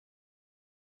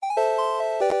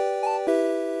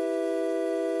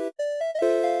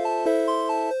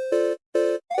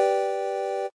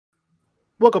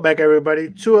Welcome back, everybody,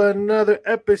 to another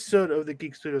episode of the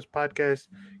Geek Studios podcast.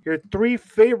 Your three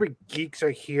favorite geeks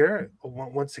are here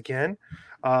once again.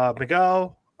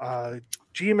 Miguel,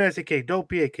 GMS, aka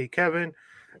Dopey, aka Kevin,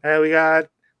 and we got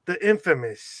the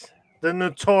infamous, the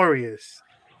notorious,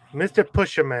 Mr.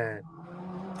 Pusherman,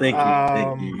 Thank you. Thank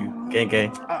um, you. Gang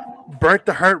gang. Bert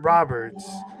the Hurt Roberts,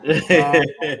 uh,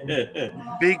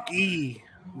 Big E,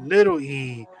 Little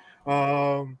E,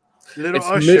 um, Little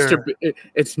Usher.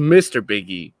 It's Mr.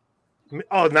 Biggie.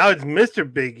 Oh, now it's Mr.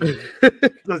 Biggie.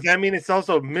 Does that mean it's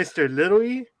also Mr. Little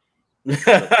E?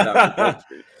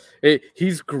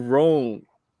 He's grown.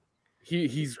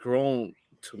 He's grown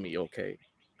to me. Okay,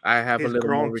 I have He's a little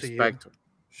grown more to you. respect.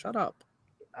 Shut up.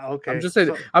 Okay.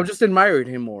 I'm just admiring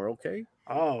him more. Okay.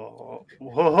 Oh,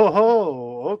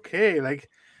 ho. Okay.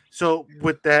 So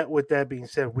with that being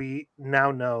said, we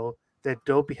now know that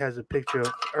Dopey has a picture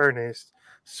of Ernest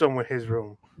somewhere in his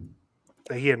room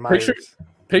that he admires.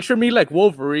 Picture me like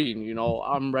Wolverine. You know,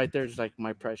 I'm right there, just like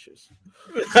my precious.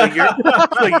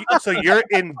 So you're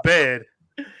in bed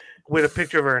with a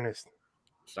picture of Ernest.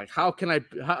 It's like how can I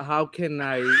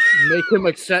make him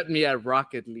accept me at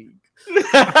Rocket League?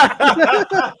 Get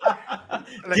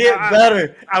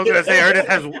better. I was gonna say Ernest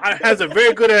has a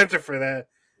very good answer for that.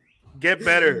 Get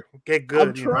better, get good.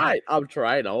 I'm trying.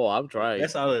 Oh, I'm trying.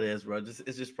 That's all it is, bro.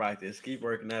 It's just practice. Keep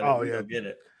working at it. Oh, You'll get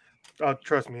it. Oh,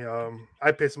 trust me.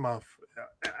 I piss him off.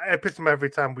 I piss him every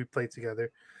time we play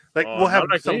together. We'll have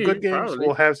some good games. Probably.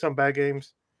 We'll have some bad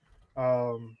games.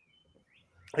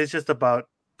 It's just about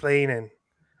playing and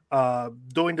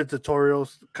doing the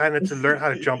tutorials, kind of to learn how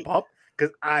to jump up.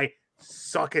 Because I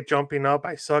suck at jumping up.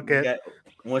 I suck at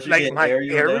once you get my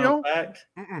aerial.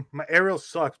 My aerial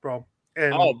sucks, bro.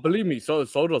 And believe me, so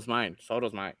does mine.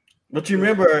 But you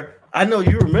remember, I know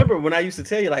you remember when I used to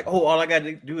tell you, like, oh, all I got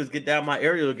to do is get down my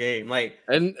aerial game. Like,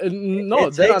 and no,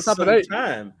 it takes some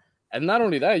time. And not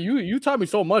only that, you taught me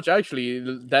so much actually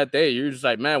that day. You're just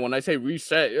like, man, when I say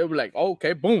reset, it was like, oh,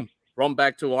 okay, boom, run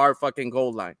back to our fucking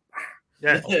goal line.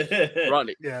 Yeah, run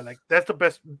it. Yeah, that's the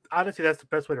best. Honestly, that's the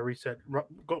best way to reset.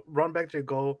 Run back to your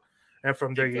goal, and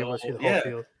from there you're able to see the whole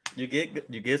field. You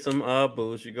get some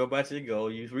boost. You go back to your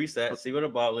goal. You reset, see where the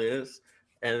ball is.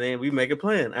 And then we make a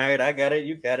plan. All right, I got it.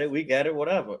 You got it. We got it.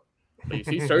 Whatever. But you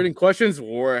see, certain questions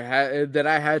that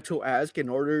I had to ask in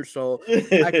order so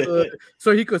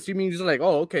he could see me just like,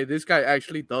 oh, okay, this guy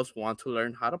actually does want to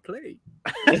learn how to play.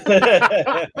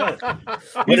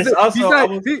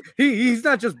 He's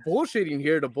not just bullshitting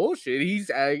here to bullshit. He's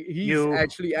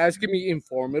actually asking me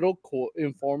informative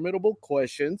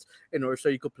questions in order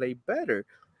so he could play better,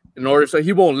 in order so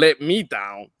he won't let me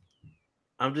down.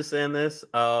 I'm just saying this.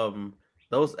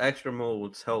 Those extra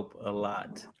modes help a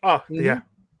lot. Oh, yeah.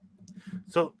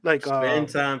 So spend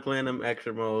time playing them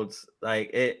extra modes.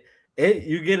 Like it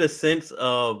you get a sense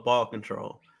of ball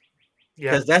control.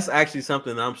 Yeah. Because that's actually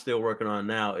something I'm still working on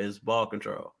now is ball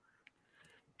control.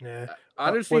 Yeah.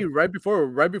 Honestly, right before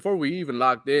we even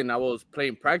locked in, I was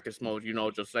playing practice mode, you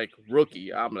know, just like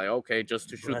rookie. I'm like, okay, just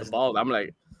to shoot the ball. I'm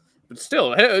like, but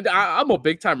still, I'm a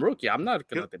big time rookie. I'm not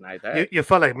gonna deny that. You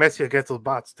felt like Messi against those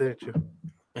bots, didn't you?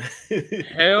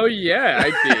 Hell yeah, I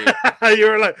did.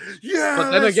 You were like, yeah,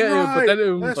 but then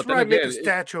again, make a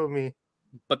statue of me.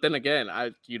 But then again,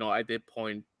 I did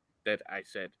point that I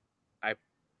said I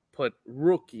put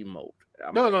rookie mode.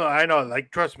 No, I know. Like,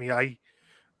 trust me, I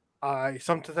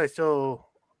sometimes I still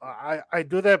I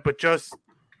do that, but just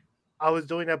I was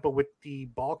doing that, but with the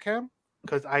ball cam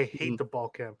because I hate the ball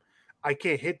cam. I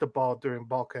can't hit the ball during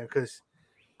ball cam because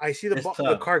I see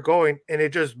the car going and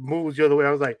it just moves the other way.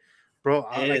 I was like, bro,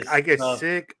 I get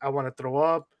sick. I want to throw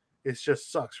up. It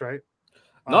just sucks, right?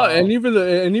 No, and even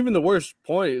the worst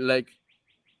point, like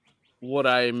what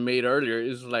I made earlier,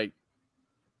 is like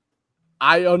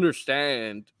I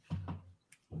understand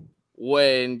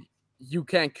when you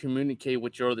can't communicate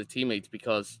with your other teammates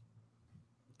because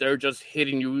they're just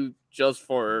hitting you just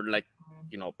for like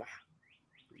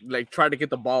try to get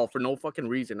the ball for no fucking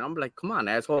reason. I'm like, come on,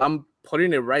 asshole! I'm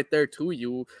putting it right there to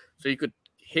you so you could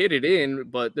hit it in,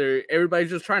 but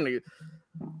everybody's just trying to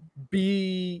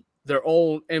be their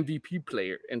own MVP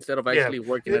player instead of actually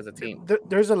working as a team.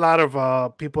 There's a lot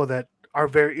of people that are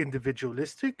very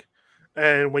individualistic,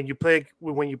 and when you play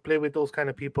with those kind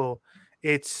of people,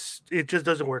 it just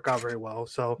doesn't work out very well.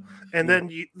 So, and then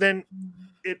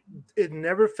it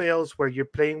never fails where you're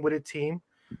playing with a team,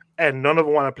 and none of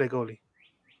them want to play goalie.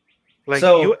 Like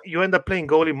you end up playing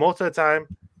goalie most of the time.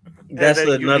 That's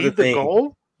and then another thing. The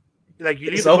goal, like you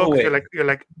leave the goal, you're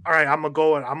like, all right, I'm gonna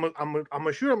go and I'm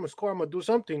gonna shoot, I'm gonna score, I'm gonna do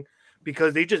something,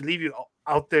 because they just leave you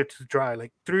out there to dry.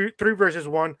 Like three versus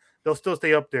one, they'll still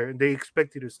stay up there and they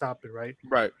expect you to stop it, right?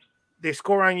 Right. they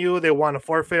score on you, they want to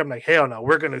forfeit. I'm like, hell no,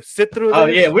 we're gonna sit through this. Oh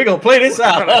yeah, we're gonna play this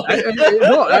out.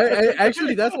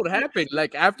 Actually, that's what happened.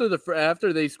 Like after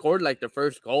they scored like the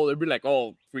first goal, they'd be like,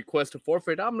 "Oh, request to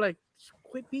forfeit." I'm like,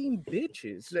 quit being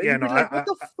bitches. Yeah, no, like, what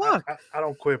the fuck? I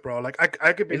don't quit, bro. Like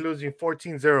I could be losing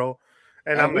 14-0,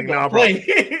 and I'm like, nah, bro.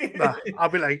 Nah, I'll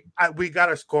be like, we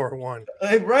gotta score one,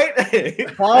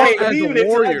 right? Fall as even a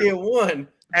warrior. I get one,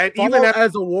 and Fall even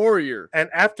as a warrior. And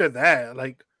after that,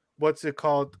 like, what's it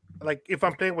called? Like, if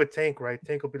I'm playing with Tank, right?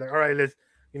 Tank will be like, all right,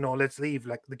 let's leave.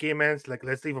 Like the game ends, like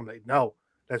let's leave. I'm like, no,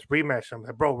 let's rematch. I'm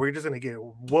like, bro, we're just gonna get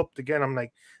whooped again. I'm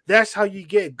like, that's how you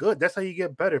get good. That's how you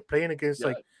get better playing against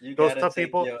like those tough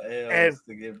people. And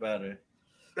to get better.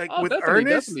 Like with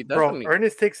Ernest, definitely. Bro,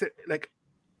 Ernest takes it like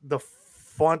the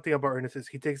fun thing about Ernest is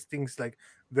he takes things like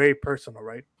very personal,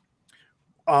 right?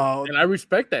 And I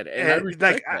respect that.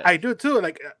 I do too.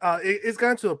 Like it's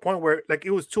gotten to a point where like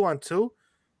it was 2-on-2.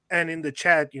 And in the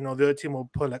chat, the other team will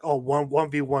put like, oh,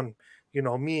 1v1,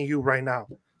 me and you right now.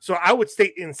 So I would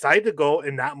stay inside the goal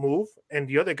and not move, and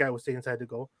the other guy would stay inside the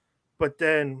goal. But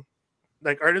then,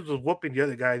 like, Ernest was whooping the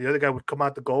other guy. The other guy would come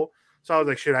out the goal. So I was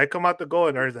like, should I come out the goal?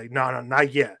 And Ernest was like, no,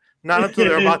 not yet. Not until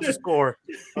they're about to score.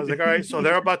 I was like, all right, so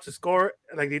they're about to score.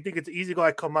 Like, they think it's an easy goal.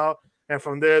 I come out. And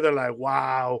from there, they're like,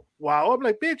 wow. I'm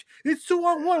like, bitch, it's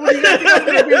 2-on-1. What do you guys think I'm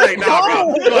going to be like? Nah,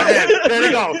 bro, go ahead. Let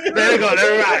it go. Let it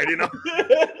ride,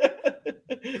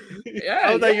 Yeah,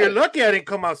 I was like, you're lucky I didn't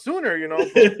come out sooner,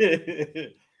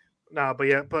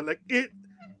 But like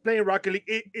playing Rocket League,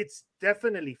 it's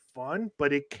definitely fun,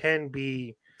 but it can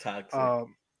be toxic.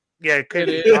 It could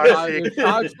be toxic. It's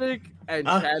toxic and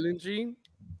challenging.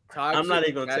 Toxic, I'm not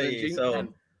even gonna tell you. So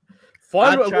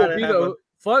fun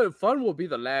will be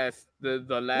the last.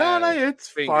 The last. No, it's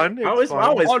fun. It's always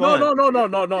fun.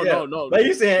 No. But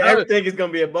you saying everything is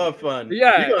gonna be above fun.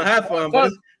 Yeah, you're gonna have fun,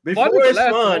 but before it's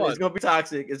fun, it's gonna be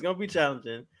toxic. It's gonna be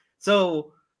challenging.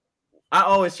 So I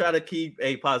always try to keep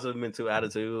a positive mental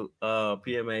attitude.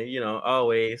 PMA,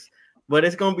 always. But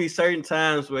it's gonna be certain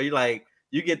times where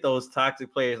you get those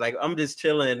toxic players. Like I'm just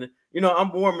chilling.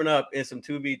 I'm warming up in some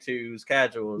 2v2s,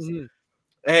 casuals,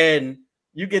 and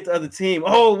you get the other team.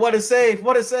 Oh, what a save!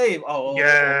 What a save! Oh,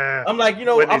 yeah. I'm like, I'm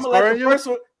gonna let the first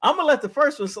one. I'm gonna let the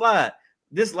first one slide.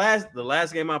 The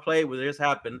last game I played where this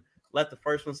happened, let the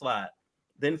first one slide.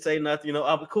 Didn't say nothing.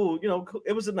 Oh, cool.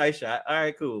 It was a nice shot. All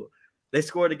right, cool. They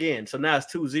scored again, so now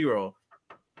it's 2-0.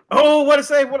 Oh, what a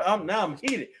save! Now I'm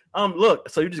heated. Look.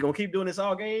 So you're just gonna keep doing this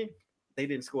all game? They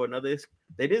didn't score another.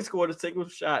 They didn't score the single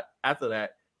shot after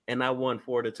that, and I won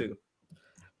 4-2.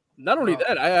 Not only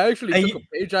that, I actually took a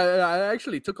page. I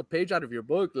actually took a page out of your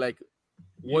book. Like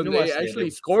when they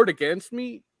actually scored against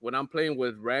me when I'm playing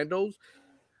with randos,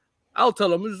 I'll tell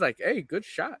them it's like, "Hey, good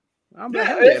shot." I'm like,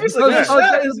 it's a good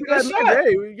shot. It's a good shot.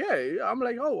 Yeah. I'm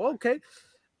like, oh, okay.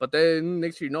 But then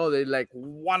next thing you know, they like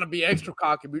want to be extra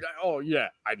cocky. Be like, oh yeah,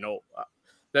 I know.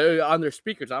 They're on their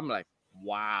speakers. I'm like,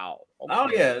 wow. Okay. Oh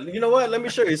yeah, you know what? Let me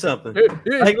show you something.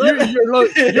 You're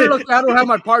lucky I don't have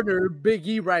my partner Big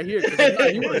E right here.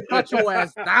 He would cut your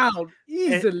ass down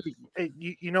easily. And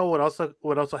you know what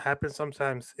also happens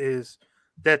sometimes is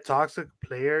that toxic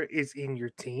player is in your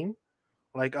team.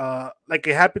 Like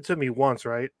it happened to me once,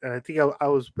 right? And I think I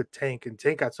was with Tank, and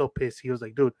Tank got so pissed. He was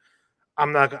like, "Dude,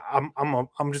 I'm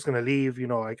just gonna leave.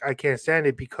 I can't stand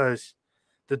it because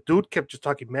the dude kept just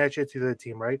talking mad shit to the other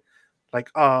team, right? Like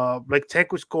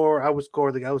Tank would score, I would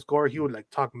score, the guy would score. He would like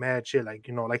talk mad shit, like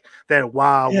like that.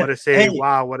 Wow, what a save!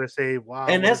 Wow, what a save! Wow,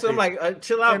 and that's what I'm like,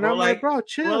 chill out, and bro. I'm like, bro,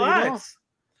 chill, relax.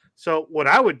 So what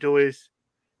I would do is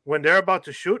when they're about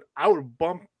to shoot, I would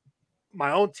bump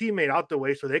my own teammate out the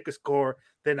way so they could score.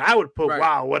 Then I would put,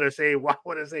 wow, what a save! Wow,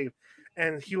 what a save!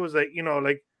 And he was like,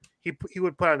 he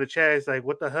would put on the chat, it's like,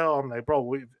 what the hell? I'm like,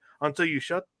 bro, until you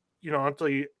shut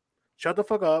the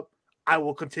fuck up, I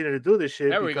will continue to do this shit.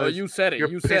 There we go. You said it.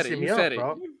 You said it.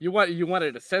 Bro. You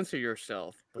wanted to censor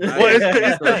yourself. Well,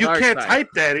 it's you can't type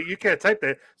that. You can't type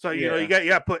that. So you got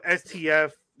to put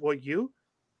STF. What you?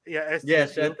 Yeah.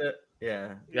 STF.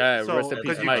 Yeah. So, rest in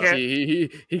peace, Mike.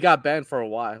 He got banned for a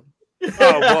while.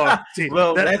 Oh well. See,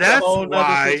 that's a whole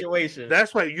nother situation.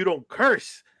 That's why you don't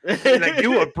curse. Like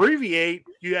you abbreviate.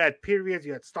 You add periods.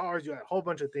 You add stars. You add a whole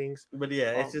bunch of things. But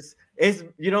it's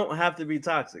you don't have to be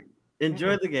toxic.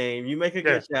 Enjoy the game. You make a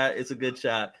good shot. It's a good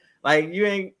shot. Like you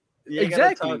ain't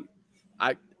exactly.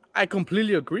 I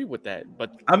completely agree with that.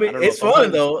 But I mean, it's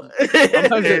fun though.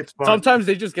 Sometimes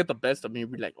they just get the best of me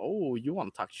and be like, "Oh, you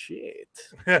want to talk shit?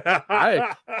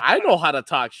 I know how to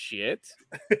talk shit.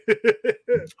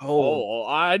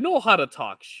 I know how to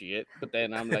talk shit." But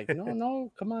then I'm like,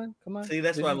 "No, come on." See,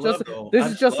 that's what I love though.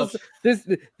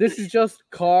 This is just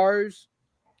cars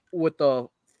with the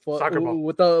Soccer ball.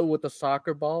 with the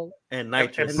soccer ball, and And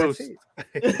nitrous. and that's boost.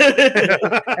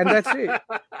 it. And that's it.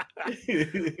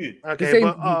 Okay,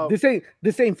 but This ain't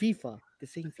FIFA.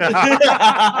 This ain't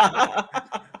FIFA.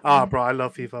 bro, I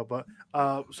love FIFA. But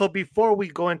so before we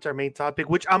go into our main topic,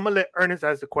 which I'm gonna let Ernest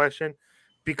ask the question,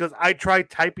 because I tried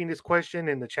typing this question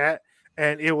in the chat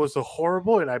and it was a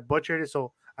horrible and I butchered it.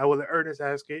 So I will let Ernest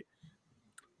ask it.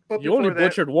 But You only before that,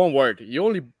 butchered one word. You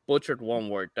only butchered one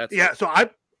word. That's yeah. it. So I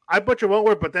butchered one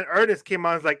word, but then Ernest came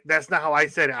out and was like, "That's not how I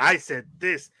said it. I said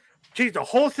this." Change the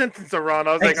whole sentence around.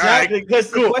 I was Exactly, like,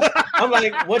 because "All right, cool." I'm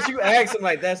like, what you asked, I'm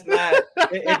like, that's not.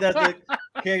 It doesn't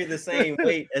carry the same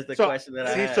weight as the So, question that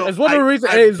I see, had. so It's one of the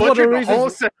reasons. I It's one of the butchered the whole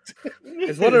reasons. sentence.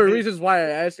 It's one of the reasons why I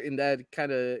asked in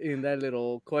that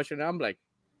little question. I'm like,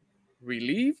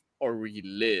 relieve or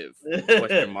relive?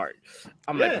 Question mark.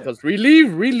 I'm like, Yeah. because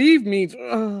relieve means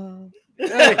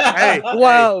Hey,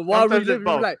 while sometimes relive it's you're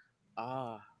both. like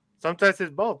Sometimes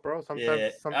it's both, bro. Yeah,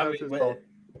 Sometimes it's both.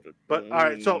 but But all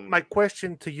right, so my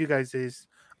question to you guys is,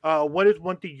 what is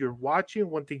one thing you're watching,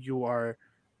 one thing you are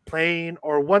playing,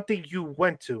 or one thing you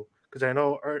went to? Because I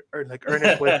know, like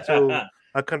Ernest went to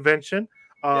a convention.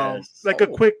 Yes. Like a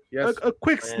Oh, quick, yes. a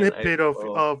quick Man, snippet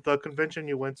April. of the convention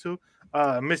you went to,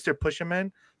 Mr.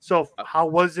 Pusherman. So Uh, how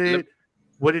was lem- it?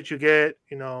 What did you get?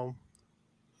 You know,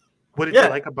 what did you Yeah.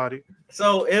 like about it?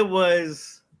 So it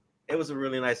was a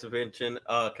really nice convention.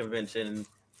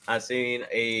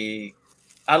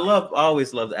 I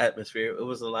always love the atmosphere. It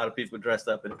was a lot of people dressed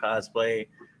up in cosplay.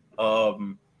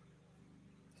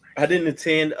 I didn't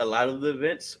attend a lot of the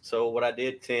events, so what I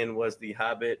did attend was the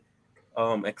Hobbit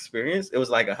experience. It was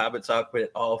like a Hobbit talk with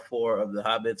all four of the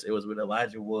Hobbits. It was with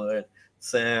Elijah Wood,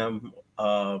 Sam,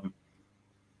 all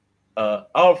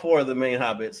four of the main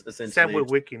Hobbits essentially. Sam with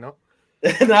Wiki, no?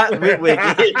 Not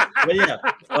Witwicky, but yeah,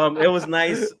 it was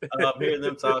nice hearing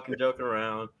them talk and joking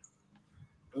around.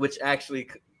 Which actually,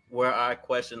 where our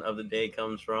question of the day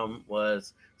comes from,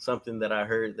 was something that I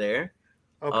heard there.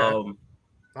 Okay.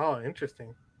 Oh,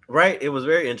 interesting. Right, it was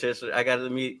very interesting. I got to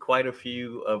meet quite a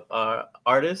few of our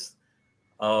artists.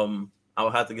 I will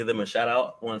have to give them a shout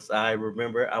out once I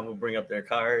remember. I will bring up their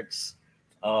cards.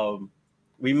 Um,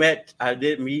 I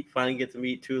did finally get to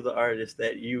meet two of the artists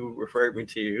that you referred me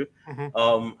to. Mhm.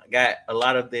 I got a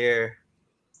lot of their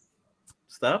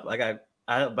stuff. I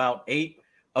about a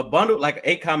bundle, like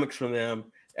 8 comics from them,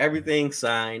 everything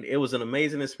signed. It was an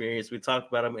amazing experience. We talked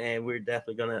about them, and we're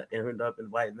definitely gonna end up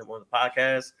inviting them on the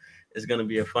podcast. It's gonna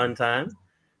be a fun time.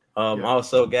 Yeah. I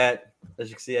also got, as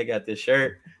you can see, I got this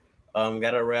shirt.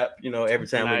 Got a rep, every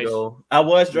time we Nice. go. I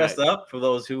was dressed Nice. up for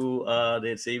those who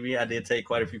didn't see me. I did take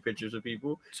quite a few pictures of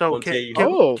people. So Won't tell you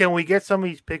who. Oh, can we get some of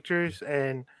these pictures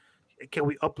and can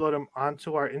we upload them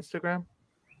onto our Instagram?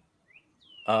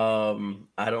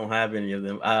 I don't have any of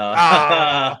them.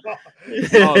 Ah.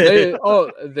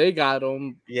 they got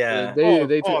them. Yeah,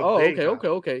 They took. Oh, they okay, got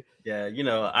okay. yeah.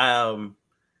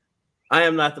 I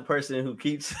am not the person who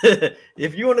keeps.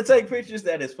 If you want to take pictures,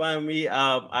 that is fine with me.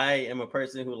 I am a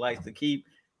person who likes to keep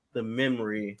the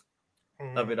memory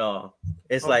of it all.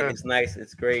 It's like Okay. it's nice,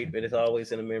 it's great, but it's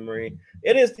always in the memory.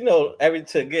 It is,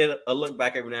 to get a look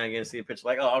back every now and again and see a picture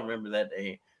like, oh, I remember that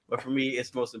day. But for me,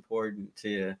 it's most important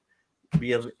to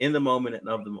be in the moment and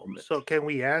of the moment. So can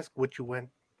we ask what you went?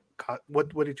 What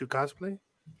did you cosplay?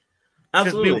 Since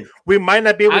Absolutely. we might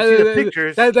not be able to see the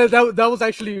pictures. That was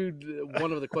actually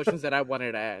one of the questions that I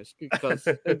wanted to ask because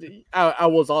I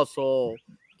was also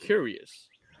curious.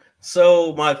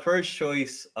 So my first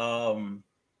choice,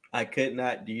 I could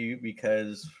not do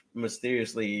because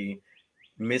mysteriously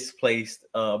misplaced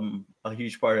a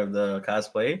huge part of the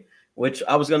cosplay, which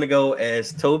I was gonna go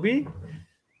as Toby.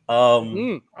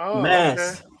 Mm. Oh,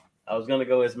 Mass. I was gonna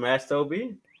go as Mass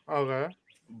Toby, okay.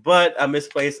 but I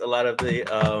misplaced a lot of the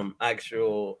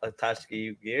actual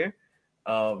Atashki gear.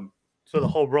 Um, So the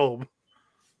whole robe.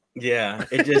 yeah,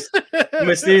 it just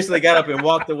mysteriously got up and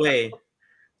walked away.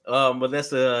 But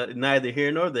that's neither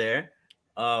here nor there.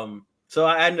 So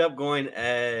I ended up going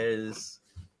as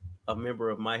a member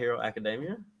of My Hero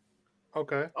Academia,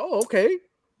 Okay. Oh, okay.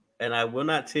 and I will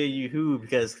not tell you who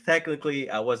because technically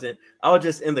I wasn't. I was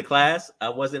just in the class. I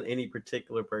wasn't any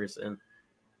particular person.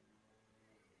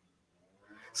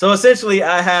 So essentially,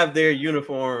 I have their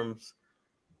uniforms,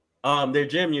 their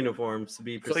gym uniforms to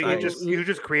be So precise. you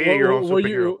just created your own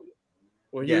superhero.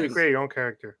 Were Yes. You created your own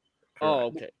character. Oh,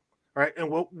 okay. All right. And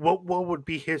what would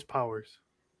be his powers?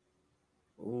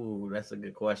 Ooh, that's a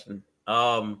good question.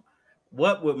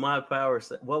 What would my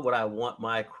powers? What would I want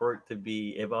my quirk to be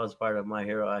if I was part of My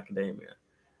Hero Academia?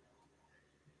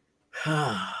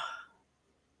 I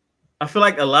feel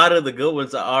like a lot of the good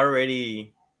ones are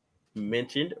already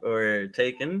mentioned or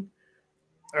taken.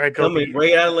 All right, coming Dopey.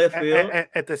 right out of left field.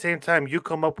 At the same time, you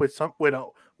come up with a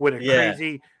Yeah.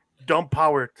 crazy dumb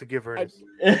power to give her.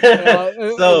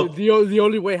 So the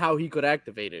only way how he could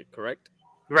activate it, correct?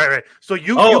 Right. So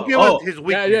you give us his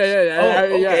weakness.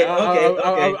 Yeah.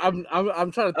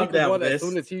 I'm trying to think of one as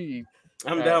soon as he.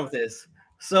 I'm down with this.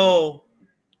 So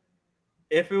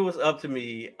if it was up to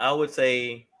me, I would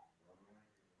say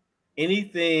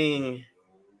anything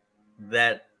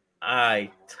that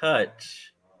I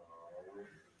touch,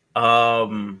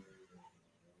 I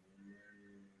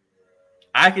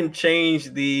can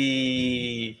change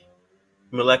the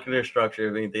molecular structure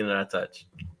of anything that I touch.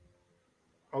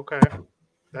 Okay.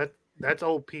 That's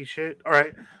OP shit. All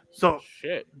right. So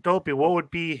shit. Dopey, what would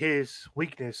be his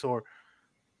weakness or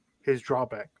his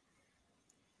drawback?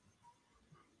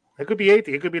 It could be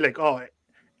anything. It could be like, oh,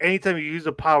 anytime you use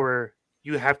a power,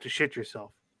 you have to shit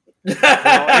yourself.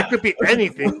 It could be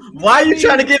anything. Why are you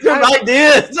trying to give him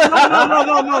ideas?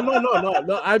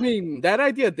 No. I mean, that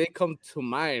idea did come to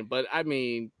mind, but I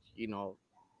mean,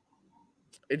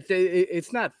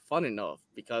 it's not fun enough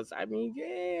because I mean,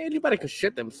 anybody could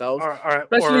shit themselves, all right,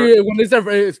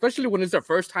 especially when it's their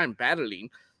first time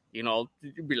battling. You'd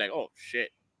be like, oh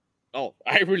shit, oh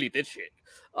I really did shit.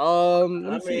 Let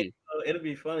me see. It'll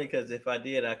be funny because if I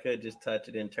did, I could just touch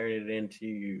it and turn it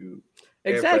into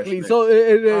exactly. So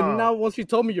now, once you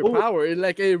told me your power, it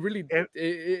really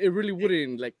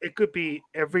wouldn't like. It could be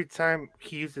every time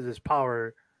he uses his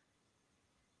power,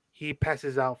 he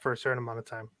passes out for a certain amount of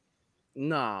time.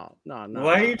 No.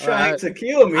 Why are you trying to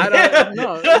kill me?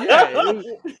 No. Yeah.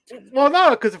 Well,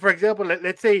 no, because for example,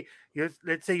 let's say you're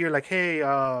like, hey,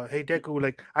 Deku,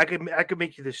 like I could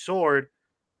make you this sword,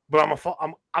 but I'm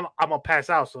gonna pass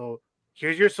out. So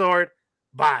here's your sword.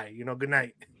 Bye. Good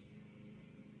night.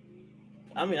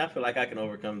 I mean, I feel like I can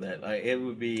overcome that. Like it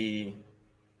would be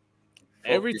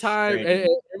every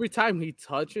time he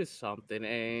touches something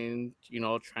and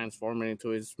transform it into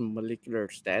his molecular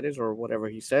status or whatever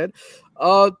he said,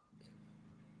 an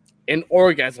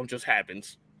orgasm just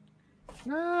happens.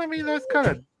 No, I mean that's kind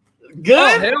of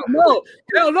good. Oh,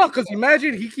 hell no, because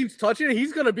imagine he keeps touching it,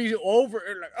 he's gonna be over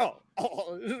and like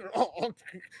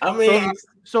I mean,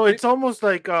 so it's almost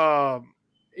like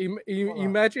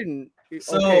imagine.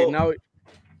 So okay, now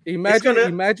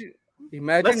imagine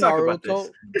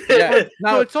Naruto. Yeah,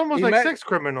 now it's almost like sex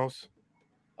criminals.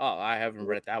 Oh, I haven't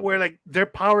read that where one. Like their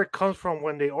power comes from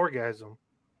when they orgasm.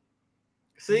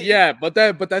 See? Yeah, but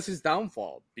that's his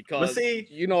downfall because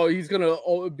he's gonna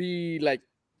be like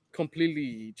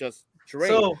completely just drained.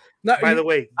 So, by the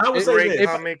way, I would say great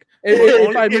comic.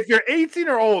 If you're 18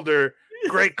 or older,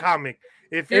 great comic.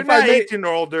 If you're not 18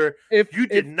 or older, you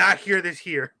did not hear this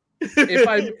here.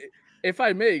 If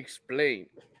I may explain,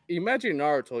 imagine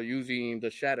Naruto using the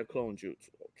Shadow Clone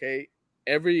Jutsu. Okay,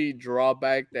 every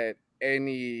drawback that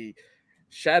any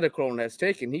Shadow Clone has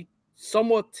taken, he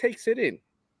somewhat takes it in.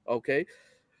 Okay.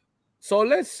 So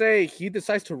let's say he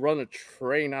decides to run a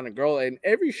train on a girl, and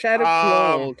every shadow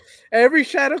clone,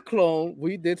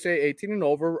 we did say 18 and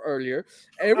over earlier.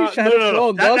 Every shadow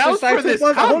clone does decide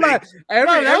to hold on.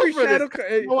 Every shadow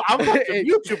clone. I'm about to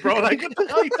mute you, bro. Like, what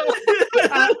the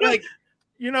hell like,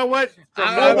 you know what?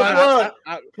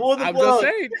 I'm just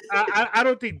saying. I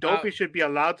don't think Dopey should be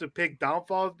allowed to pick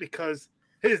downfalls because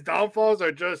his downfalls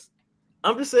are just.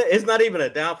 I'm just saying it's not even a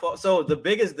downfall. So the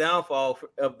biggest downfall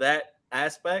of that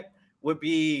aspect would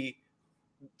be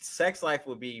sex life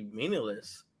would be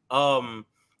meaningless. I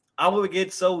would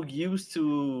get so used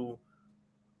to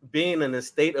being in a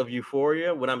state of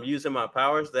euphoria when I'm using my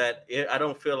powers that I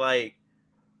don't feel like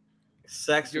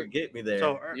sex would get me there.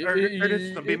 So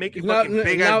Ernest will be making fucking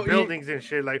big ass buildings and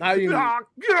shit like.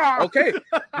 Okay,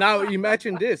 now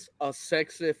imagine this: a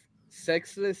sexless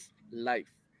life.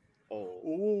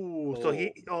 So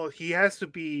he has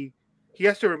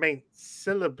to remain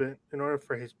celibate in order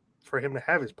for him to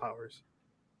have his powers.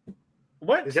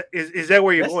 What is that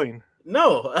where you're going?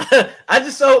 No, I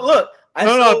just look.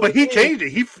 But he changed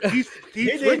it. He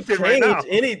didn't change right now.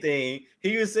 Anything.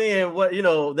 He was saying what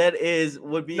that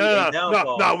would be a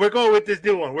downfall. No, we're going with this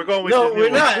new one. We're going with this new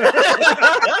one.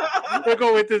 not. We're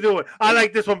going with this new one. I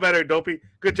like this one better, Dopey.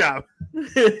 Good job.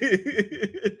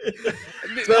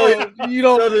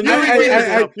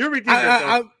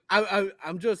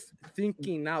 I'm just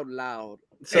thinking out loud.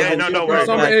 So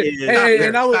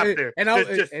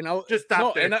just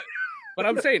stop there. But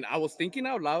I'm saying I was thinking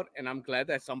out loud, and I'm glad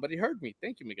that somebody heard me.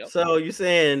 Thank you, Miguel. So you're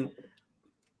saying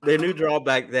the new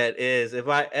drawback that is if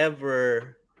I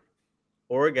ever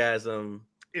orgasm,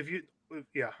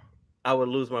 I would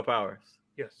lose my powers.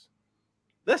 Yes,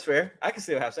 that's fair. I can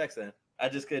still have sex then. I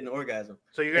just couldn't orgasm.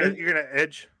 So you're gonna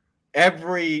edge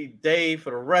every day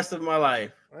for the rest of my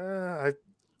life. I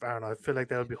don't know. I feel like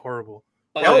that would be horrible.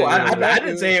 No, I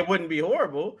didn't say it wouldn't be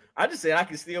horrible. I just said I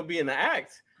could still be in the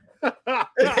act.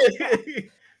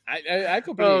 I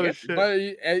completely get it. But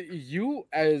you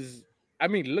as I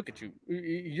mean, look at you.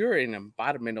 You're an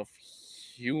embodiment of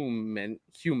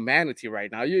humanity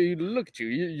right now. You look at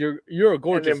you. You're a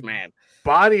gorgeous man.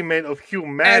 Embodiment of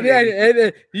humanity.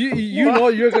 And you know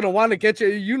you're gonna want to get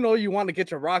you want to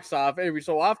get your rocks off every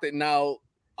so often. Now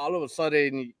all of a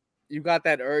sudden you got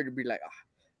that urge to be like,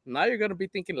 now you're gonna be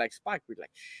thinking like Spike. Be like,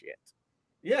 shit.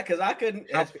 Yeah, because I couldn't.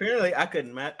 Apparently, I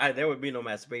couldn't. There would be no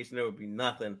masturbation. There would be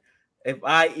nothing if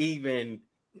I even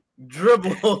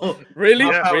dribble. Really?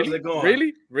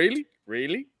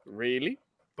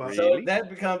 But so that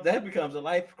becomes a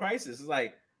life crisis. It's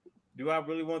like, do I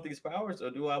really want these powers,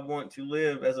 or do I want to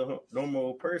live as a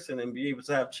normal person and be able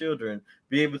to have children?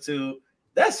 Be able to?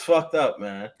 That's fucked up,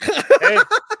 man.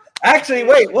 Actually,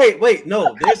 wait.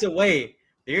 No, there's a way.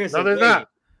 There's not.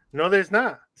 No, there's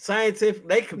not. Scientific,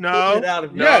 they could pull it out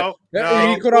of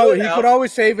he could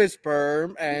always save his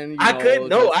sperm, and I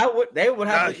would. They would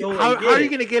have to go. How are you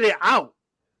gonna get it out?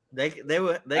 They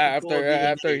would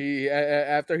after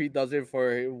he does it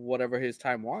for whatever his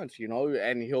time wants,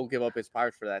 and he'll give up his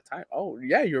powers for that time. Oh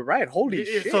yeah, you're right. Holy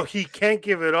shit! So he can't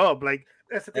give it up. Like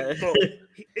that's the thing. So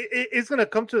it's gonna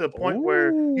come to the point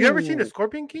where you ever seen the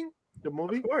Scorpion King, the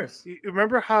movie? Of course. You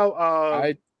remember how?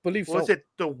 I believe so. Was it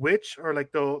the witch or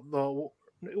like the?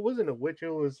 It wasn't a witch. It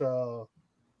was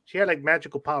she had like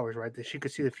magical powers, right? That she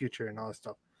could see the future and all that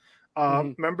stuff.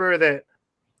 Remember that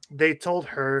they told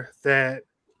her that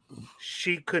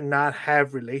she could not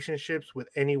have relationships with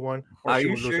anyone. Are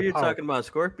you sure you're talking about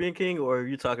Scorpion King, or are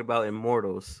you talking about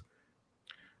Immortals?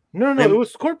 No, it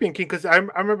was Scorpion King, because I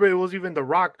remember it was even The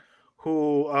Rock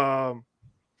who.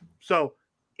 So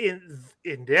in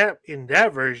that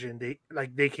version,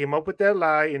 they came up with that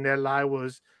lie, and that lie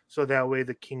was so that way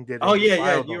the king didn't. Oh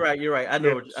yeah, you're right. I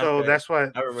know. So that's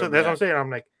why. So that's what I'm saying. I'm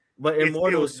like. But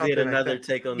Immortals did another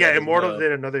take on that. Yeah, Immortals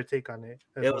did another take on it.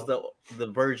 It was the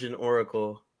Virgin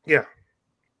Oracle. Yeah.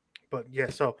 But yeah,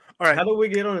 so all right. How do we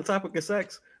get on the topic of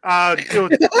sex?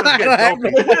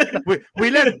 We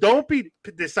let Dopey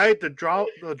decide the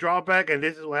drawback, and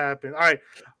this is what happened. All right.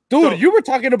 Dude, you were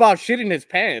talking about shit in his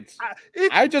pants.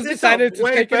 I just decided to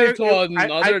take it into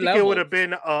another I think level. It would have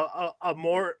been a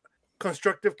more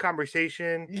constructive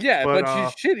conversation. Yeah, but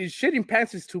shitting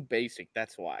pants is too basic.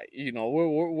 That's why.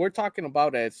 We're talking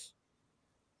about as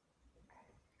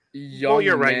young. Well,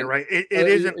 you're right. Men, You're right. It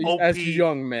is an OP as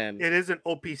young men. It is an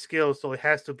OP skill, so it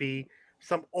has to be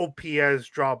some OPS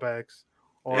drawbacks.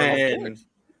 And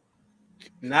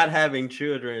not having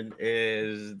children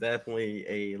is definitely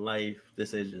a life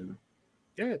decision.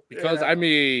 Yeah, because I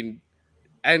mean,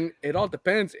 and it all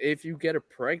depends if you get her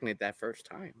pregnant that first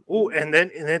time. Oh, and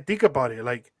then think about it.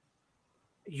 Like,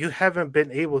 you haven't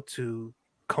been able to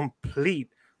complete.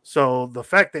 So the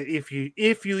fact that if you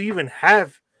even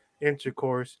have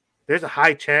intercourse, there's a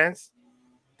high chance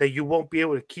that you won't be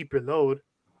able to keep your load,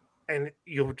 and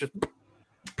you'll just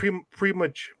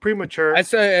premature. I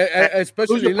say,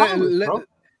 especially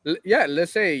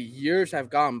let's say years have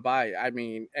gone by. I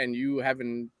mean, and you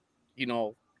haven't,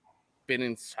 been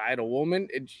inside a woman.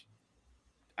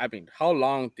 How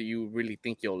long do you really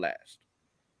think you'll last?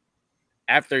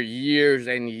 After years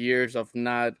and years of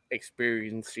not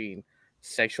experiencing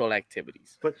sexual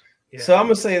activities. But so I'm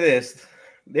gonna say this: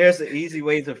 there's an easy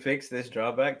way to fix this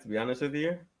drawback. To be honest with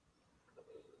you,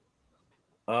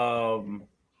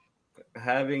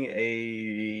 having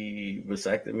a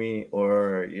vasectomy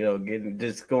or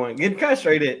getting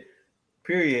castrated.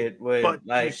 Period. But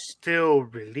you still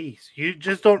release. You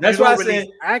just don't. That's why I said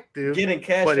active. Getting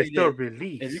castrated, but it's still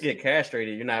release. If you get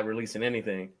castrated, you're not releasing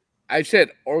anything. I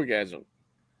said orgasm,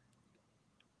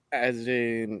 as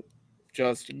in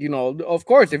just Of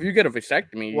course, if you get a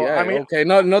vasectomy, okay,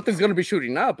 nothing's gonna be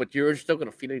shooting out, but you're still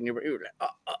gonna feel it in your ear.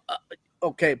 Like,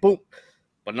 okay, boom,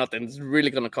 but nothing's really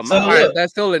gonna come out. Look,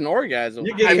 that's still an orgasm.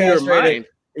 You get castrated.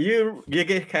 You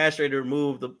get castrated.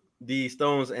 Remove the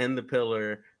stones and the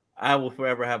pillar. I will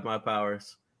forever have my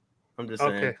powers. I'm just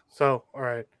saying. Okay, so all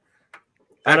right.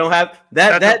 I don't have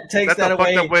that. That takes that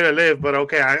away. That's a fucked up way to live, but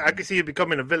okay, I can see you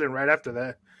becoming a villain right after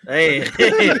that. Hey,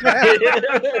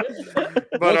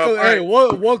 but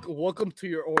welcome to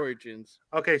your origins.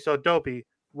 Okay, so Dopey,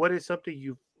 what is something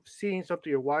you've seen, something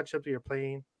you're watching, something you're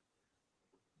playing?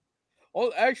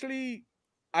 Oh, actually,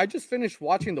 I just finished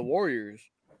watching The Warriors.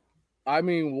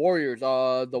 Warriors.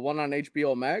 The one on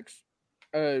HBO Max.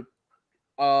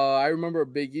 I remember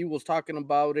Big E was talking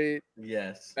about it.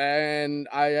 Yes. And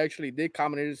I actually did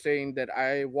comment saying that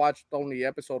I watched only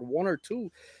episode 1 or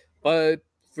 2. But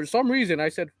for some reason, I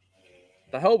said,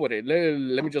 the hell with it.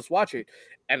 Let me just watch it.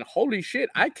 And holy shit,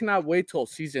 I cannot wait till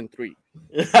season 3.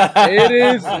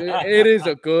 It is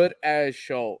a good ass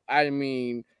show. I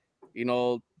mean, you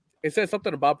know, it said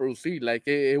something about Bruce Lee. Like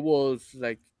it was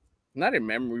like not in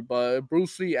memory, but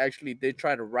Bruce Lee actually did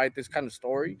try to write this kind of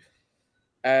story.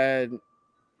 And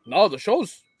no, the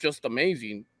show's just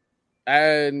amazing.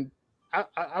 And I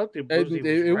don't think Bruce Lee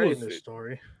was writing the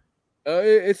story.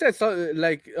 It said something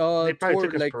like they probably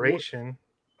took like inspiration,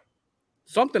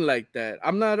 something like that.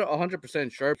 I'm not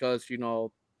 100% sure because the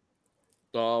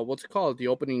what's it called, the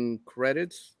opening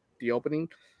credits, the opening.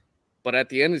 But at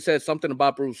the end, it says something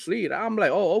about Bruce Lee. And I'm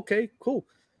like, oh, okay, cool.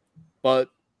 But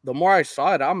the more I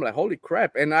saw it, I'm like, holy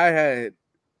crap! And I had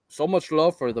so much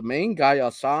love for the main guy,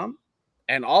 Assam,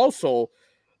 and also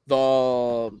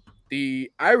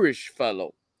the Irish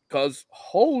fellow. Because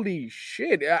holy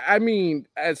shit, I mean,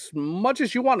 as much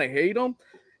as you want to hate him,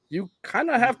 you kind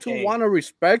of have to want to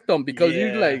respect him because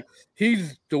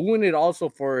he's doing it also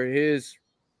for his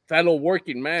fellow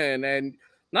working man. And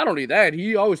not only that,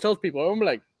 he always tells people, I'm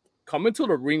like, come into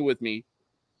the ring with me.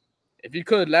 If you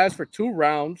could last for 2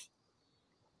 rounds,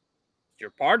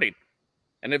 you're partying.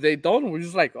 And if they don't, we're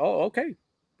just like, oh, okay.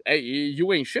 Hey,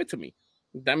 you ain't shit to me.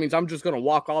 That means I'm just going to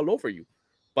walk all over you.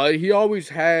 But he always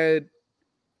had,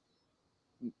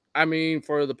 I mean,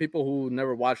 for the people who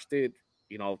never watched it,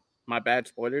 my bad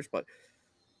spoilers, but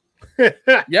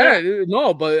yeah,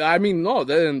 no, but I mean, no,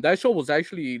 that show was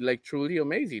actually like truly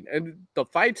amazing. And the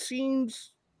fight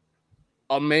scenes,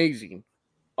 amazing.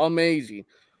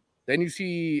 Then you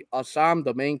see Assam,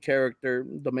 the main character,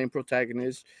 the main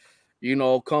protagonist,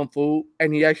 kung fu,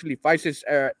 and he actually fights this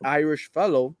Irish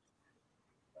fellow,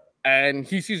 and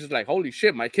he sees it like, holy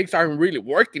shit, my kicks aren't really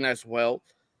working as well,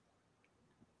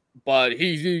 but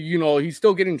he's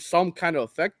still getting some kind of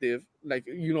effect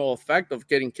of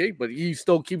getting kicked, but he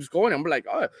still keeps going. I'm like,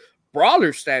 oh,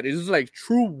 brawler status. This is like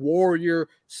true warrior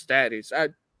status.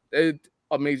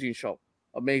 Amazing show.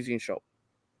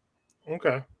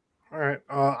 Okay. All right.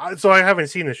 So I haven't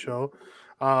seen the show.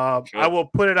 Sure. I will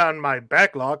put it on my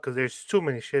backlog because there's too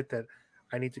many shit that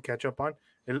I need to catch up on.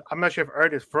 I'm not sure if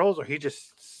Erd is froze or he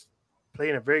just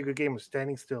playing a very good game of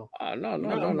standing still. No.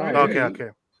 Okay.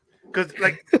 Because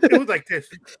like it was like this.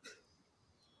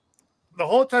 The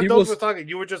whole time those were talking,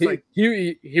 you were just like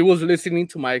he was listening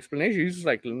to my explanation. He's just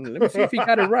like, let me see if he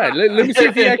got it right. Let me see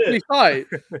if he actually saw it.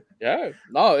 Yeah.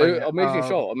 No,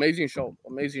 amazing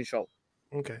show.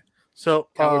 Okay. So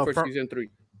can't wait for season 3.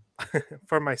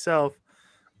 For myself,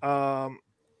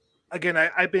 again,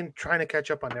 I've been trying to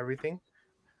catch up on everything.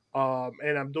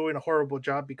 And I'm doing a horrible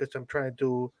job because I'm trying to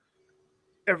do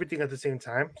everything at the same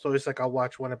time. So it's like I'll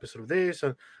watch one episode of this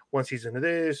and one season of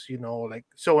this, like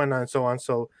so on and so on.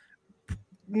 So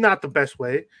not the best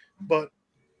way, but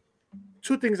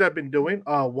 2 things I've been doing.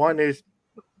 One is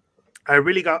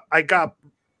I got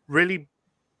really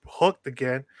hooked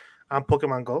again on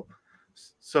Pokemon Go.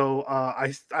 So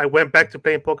I went back to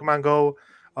playing Pokemon Go.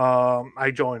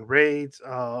 I joined raids.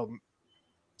 Now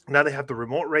they have the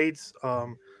remote raids.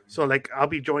 So like I'll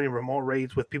be joining remote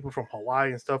raids with people from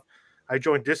Hawaii and stuff. I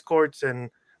joined Discords and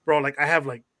bro, like I have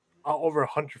like over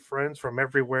 100 friends from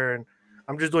everywhere, and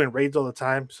I'm just doing raids all the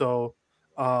time. So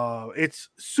it's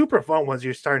super fun once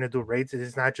you're starting to do raids.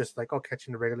 It's not just like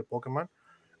catching the regular Pokemon.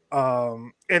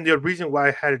 And the reason why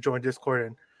I had to join Discord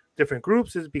and different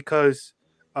groups is because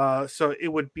so it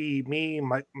would be me,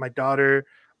 my daughter,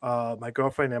 my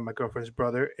girlfriend, and my girlfriend's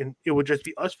brother, and it would just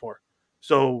be us 4.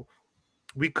 So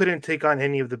we couldn't take on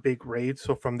any of the big raids.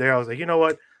 So from there, I was like, you know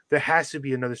what? There has to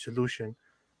be another solution.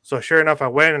 So sure enough, I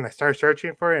went and I started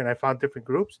searching for it, and I found different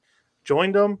groups,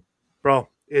 joined them, bro.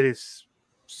 It is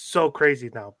so crazy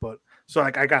now. But so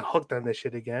like I got hooked on this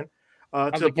shit again.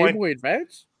 To the point. Game Boy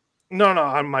Advance? No,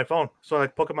 on my phone. So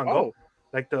like Pokemon Go,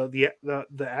 like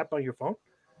the app on your phone.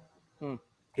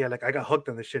 Yeah, like I got hooked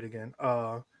on this shit again.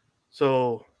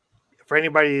 So for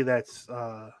anybody that's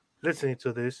listening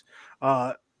to this,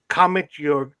 comment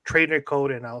your trainer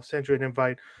code and I'll send you an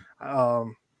invite.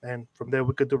 And from there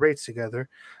we could do raids together.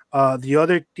 The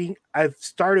other thing I've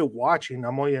started watching,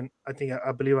 I'm only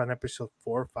I believe on episode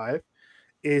 4 or 5,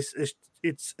 is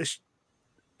it's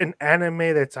an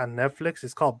anime that's on Netflix.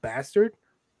 It's called Bastard.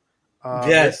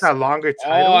 Yes, it's a longer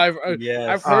title.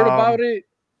 I've heard about it,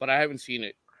 but I haven't seen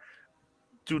it.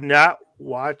 Do not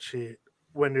watch it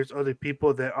when there's other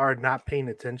people that are not paying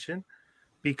attention,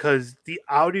 because the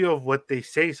audio of what they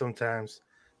say sometimes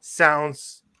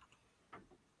sounds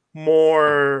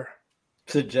more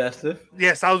suggestive.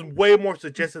 Yeah, sounds way more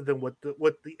suggestive than what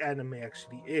the anime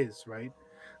actually is, right?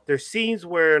 There's scenes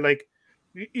where like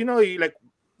you like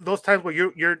those times where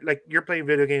you're playing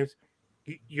video games,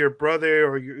 your brother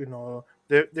or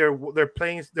they're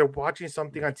playing, they're watching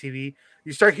something on TV.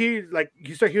 You start hearing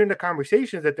the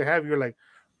conversations that they're having. You're like,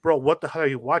 bro, what the hell are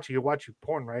you watching? You're watching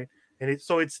porn, right? And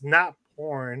it's not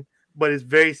porn, but it's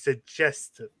very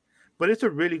suggestive. But it's a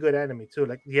really good anime too.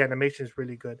 Like the animation is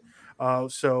really good.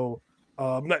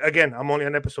 Again, I'm only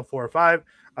on episode 4 or 5.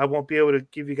 I won't be able to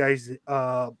give you guys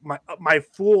my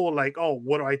full like, oh,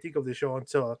 what do I think of the show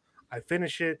until I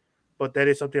finish it. But that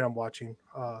is something I'm watching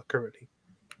currently.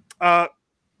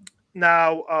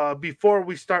 Now, before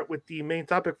we start with the main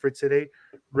topic for today,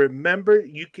 remember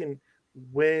you can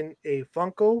win a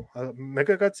Funko, a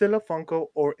Mega Godzilla Funko,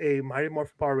 or a Mighty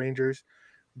Morphin Power Rangers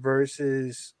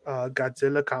versus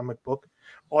Godzilla comic book.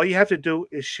 All you have to do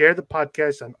is share the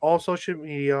podcast on all social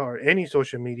media or any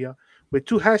social media with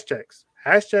 2 hashtags: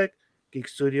 hashtag Geek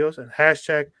Studios and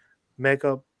hashtag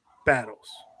Mega Battles.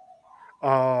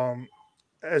 Um,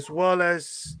 as well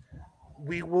as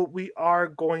we are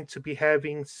going to be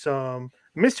having some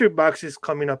mystery boxes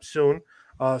coming up soon,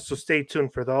 so stay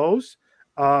tuned for those.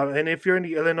 And if you're in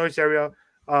the Illinois area,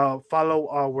 follow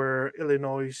our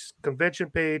Illinois convention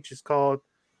page. It's called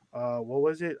what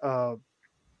was it?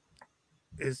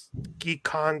 Is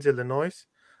GeekCons Illinois.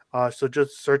 So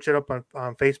just search it up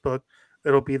on Facebook.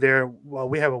 It'll be there. Well,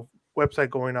 we have a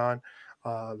website going on,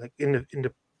 like in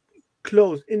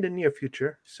the near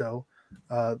future. So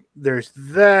there's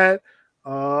that.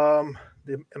 Am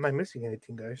I missing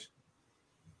anything, guys?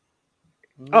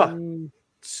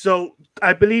 So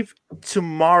I believe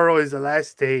tomorrow is the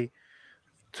last day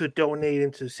to donate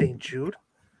into St. Jude.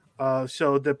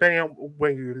 So depending on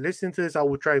when you're listening to this, I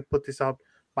will try to put this up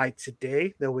by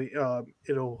today. That way,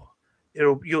 it'll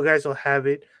you guys will have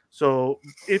it. So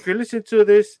if you're listening to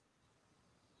this,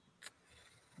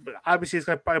 but obviously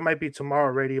it might be tomorrow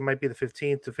already. It might be the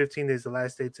 15th. The 15th is the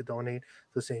last day to donate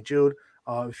to St. Jude.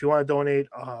 If you want to donate,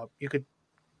 you could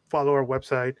follow our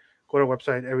website. Go to our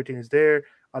website. Everything is there.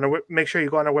 Make sure you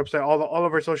go on our website. All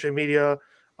of our social media,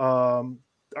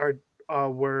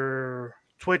 where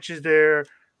Twitch is there.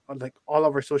 Like all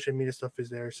of our social media stuff is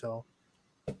there. So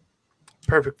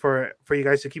perfect for you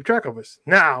guys to keep track of us.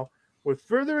 Now, with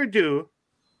further ado,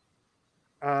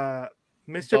 Mr.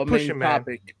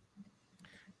 Pusherman,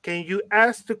 can you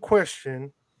ask the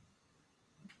question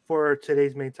for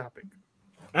today's main topic?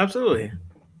 Absolutely.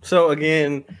 So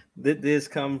again, this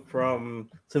come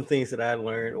from some things that I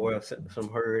learned or some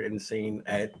heard and seen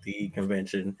at the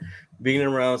convention, being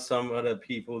around some of the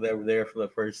people that were there for the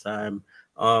first time,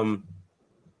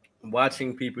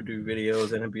 watching people do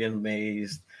videos and being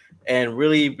amazed, and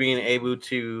really being able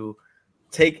to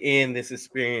take in this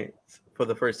experience for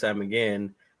the first time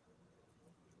again.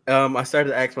 I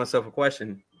started to ask myself a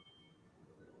question,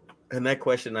 and that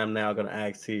question I'm now going to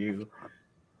ask to you,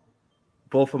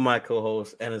 both of my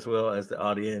co-hosts and as well as the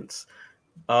audience.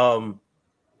 What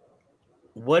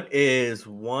is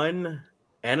one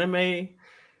anime?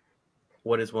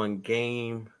 What is one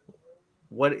game?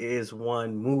 What is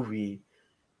one movie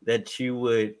that you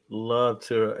would love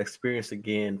to experience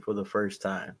again for the first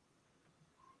time?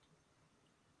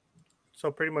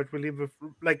 So pretty much we leave it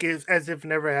like it's as if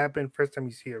never happened. First time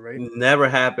you see it, right? Never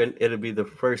happened. It'll be the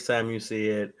first time you see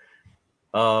it.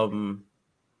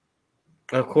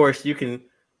 Of course, you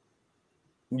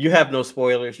have no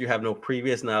spoilers. You have no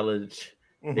previous knowledge.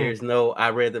 Mm-hmm. There's no, I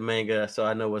read the manga, so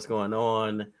I know what's going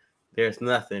on. There's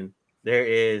nothing. There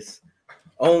is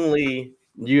only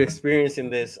you experiencing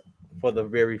this for the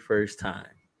very first time.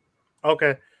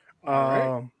 Okay.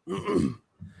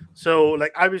 So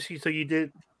like obviously, so you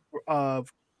did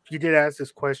ask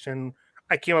this question.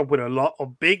 I came up with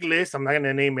a big list. I'm not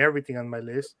gonna name everything on my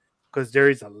list because there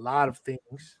is a lot of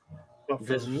things. But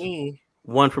for me,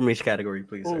 one from each category,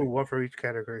 please. Oh, one for each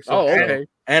category. So okay.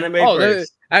 Anime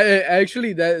first.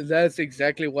 That's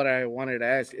exactly what I wanted to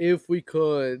ask. If we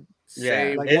could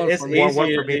say like one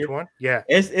from each one. Yeah.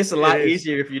 It's a lot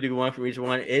easier if you do one from each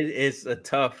one. It is a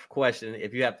tough question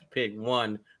if you have to pick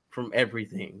one from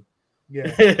everything.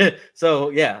 Yeah.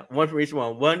 So yeah, one from each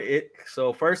one.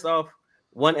 So first off,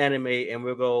 one anime, and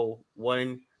we'll go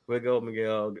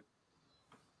Miguel,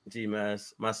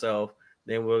 G-Mass, myself.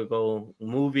 Then we'll go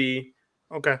movie.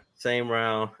 Okay. Same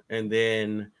round, and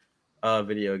then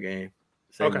video game.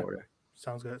 Same order.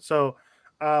 Sounds good. So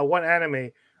one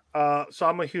anime. So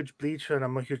I'm a huge Bleach fan.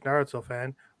 I'm a huge Naruto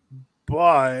fan.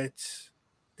 But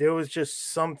there was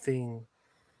just something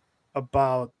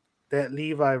about that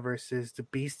Levi versus the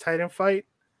Beast Titan fight.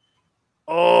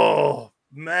 Oh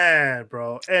man,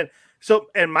 bro. And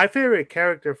my favorite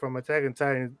character from Attack on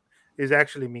Titan is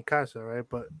actually Mikasa, right?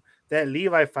 But that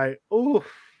Levi fight, oof,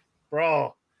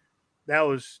 bro. That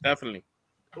was definitely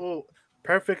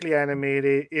perfectly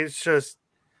animated. It's just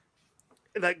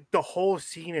like the whole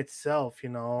scene itself,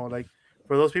 like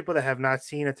for those people that have not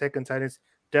seen Attack on Titans,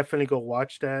 definitely go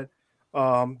watch that.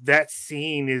 That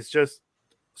scene is just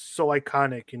so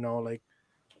iconic, like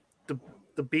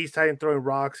the Beast Titan throwing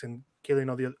rocks and killing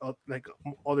all the like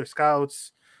other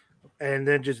scouts, and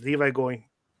then just Levi going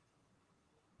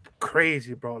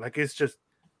crazy, bro. Like it's just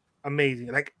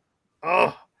amazing. Like,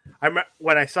 oh,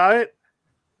 when I saw it,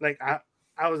 like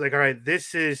I was like, all right,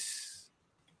 this is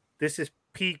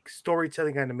peak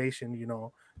storytelling animation,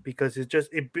 because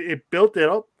it built it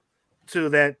up to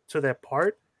that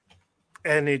part,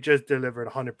 and it just delivered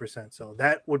 100%. So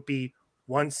that would be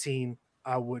one scene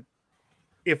I would,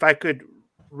 if I could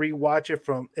rewatch it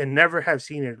from and never have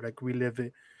seen it, like relive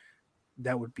it,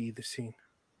 that would be the scene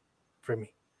for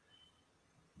me.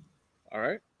 All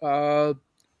right.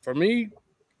 For me,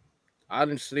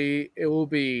 honestly, it will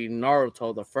be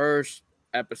Naruto, the first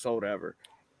episode ever.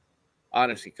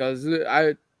 Honestly, because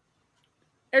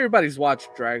everybody's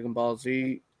watched Dragon Ball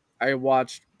Z. I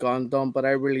watched Gundam, but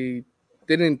I really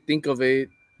didn't think of it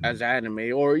as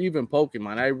anime, or even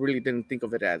Pokemon. I really didn't think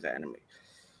of it as anime.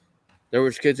 There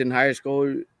was kids in high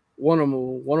school. One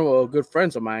of good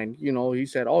friends of mine, he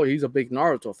said, "Oh, he's a big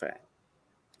Naruto fan,"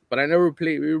 but I never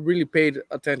really paid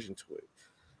attention to it.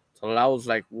 So I was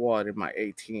like, what, in my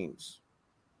 18s,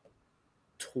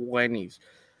 20s,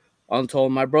 until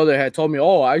my brother had told me,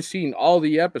 "Oh, I've seen all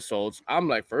the episodes." I'm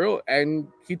like, "For real?" And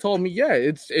he told me, "Yeah,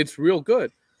 it's real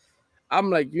good." I'm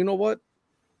like, you know what?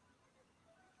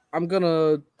 I'm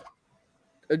gonna,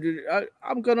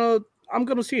 I'm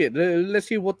gonna see it. Let's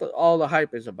see what all the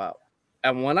hype is about.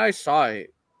 And when I saw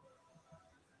it,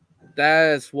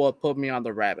 that's what put me on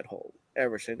the rabbit hole.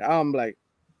 Ever since, I'm like,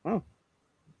 oh,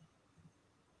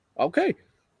 okay.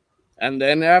 And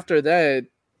then after that,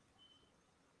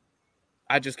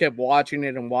 I just kept watching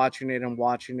it and watching it and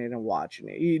watching it and watching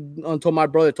it until my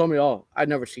brother told me, "Oh, I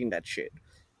never seen that shit."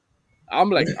 I'm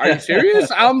like, "Are you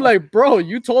serious?" I'm like, "Bro,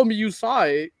 you told me you saw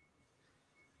it,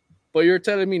 but you're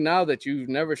telling me now that you've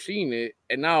never seen it,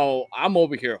 and now I'm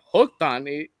over here hooked on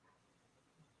it,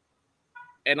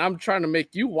 and I'm trying to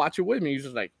make you watch it with me." He's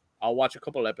just like, "I'll watch a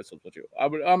couple episodes with you."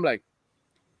 I'm like,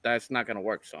 "That's not gonna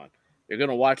work, son. You're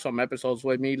gonna watch some episodes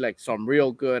with me, like some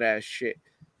real good ass shit."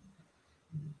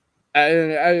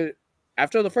 And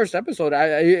after the first episode,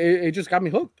 it just got me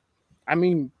hooked. I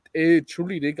mean, it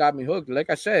truly did got me hooked. Like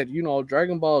I said,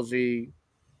 Dragon Ball Z.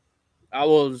 I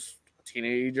was a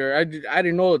teenager. I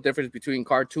didn't know the difference between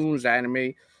cartoons,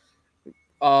 anime,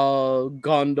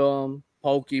 Gundam,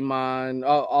 Pokemon,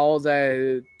 all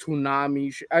that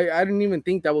Toonami. I didn't even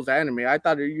think that was anime. I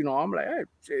thought, I'm like, hey,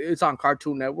 it's on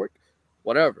Cartoon Network,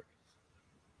 whatever.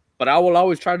 But I will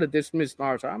always try to dismiss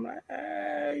Naruto. I'm like,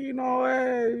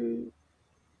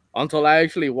 until I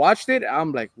actually watched it,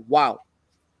 I'm like, wow.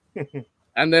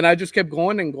 And then I just kept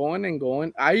going and going and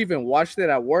going. I even watched it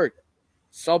at work,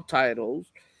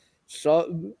 subtitles,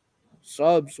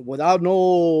 subs without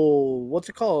no, what's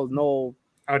it called? No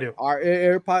Audio. our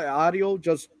AirPod audio.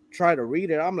 Just try to read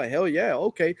it. I'm like, hell yeah,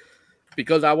 okay,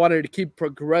 because I wanted to keep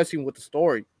progressing with the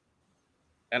story,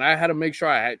 and I had to make sure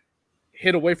I had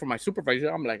hid away from my supervisor.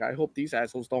 I'm like, I hope these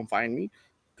assholes don't find me,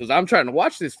 because I'm trying to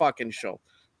watch this fucking show,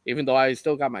 even though I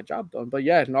still got my job done. But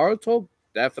yeah, Naruto,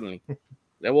 definitely.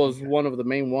 That was one of the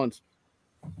main ones.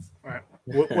 All right.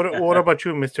 What about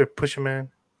you, Mr. Pusherman?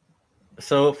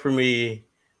 So for me,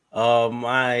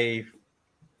 my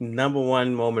number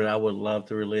one moment I would love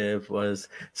to relive was,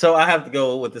 so I have to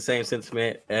go with the same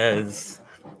sentiment as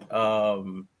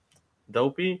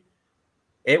Dopey.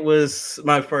 It was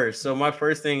my first. So my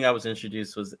first thing I was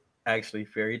introduced was actually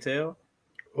Fairy Tail.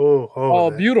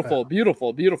 Oh, beautiful,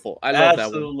 beautiful, beautiful. I love that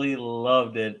one. Absolutely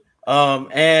loved it.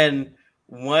 And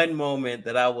one moment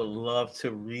that I would love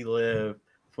to relive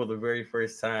for the very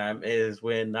first time is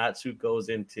when Natsu goes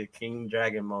into King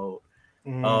Dragon mode.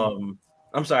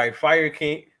 I'm sorry,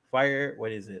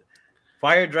 what is it?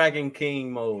 Fire Dragon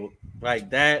King mode. Like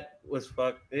that was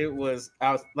it was,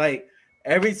 I was like,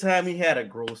 every time he had a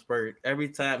growth spurt, every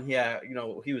time he had,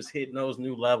 he was hitting those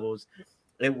new levels,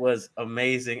 it was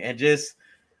amazing. And just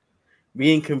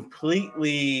being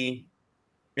completely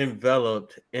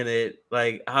enveloped in it,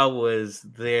 like I was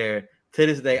there. To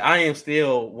this day, I am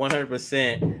still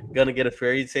 100% gonna get a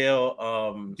Fairy Tail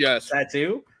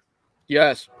tattoo.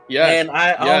 Yes. And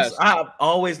I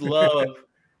always love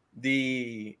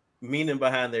the meaning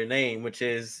behind their name, which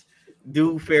is,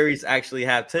 do fairies actually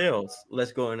have tails?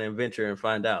 Let's go on an adventure and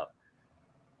find out.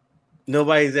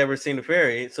 Nobody's ever seen a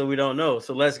fairy, so we don't know.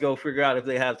 So let's go figure out if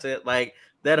they have tails. Like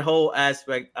that whole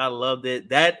aspect, I loved it.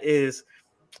 That is,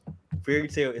 Fairy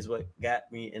Tail is what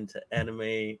got me into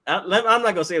anime. I'm not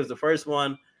gonna say it was the first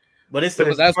one, but it's So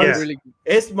the that's first, really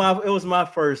it was my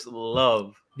first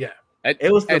love. Yeah.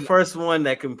 It was the first one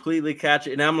that completely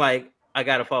captured, and I'm like, I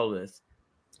gotta follow this,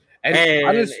 and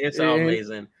it's all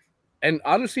amazing. And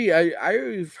honestly,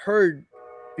 I've heard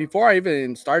before I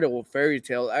even started with Fairy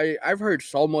Tale, I've heard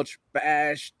so much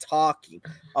bash talking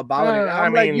about it. I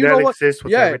I'm like, mean, you that know what? exists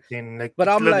with Yeah, everything. Like, but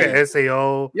I'm look like, at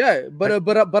Sao. yeah,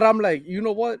 but I'm like, you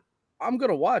know what? I'm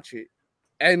gonna watch it,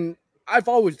 and I've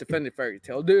always defended Fairy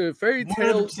Tale. The Fairy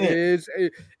Tale 100%. is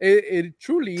it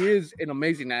truly is an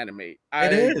amazing anime. It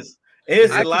is.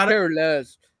 It's I a lot could care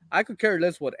less. I could care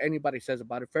less what anybody says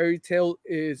about it. Fairy Tale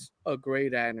is a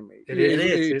great anime. It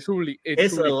is. It's truly. a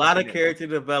lot of character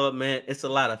development. It's a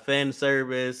lot of fan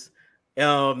service.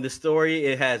 The story,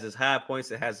 it has its high points,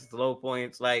 it has its low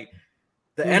points. Like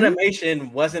the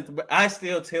animation wasn't. I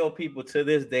still tell people to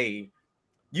this day,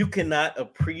 you cannot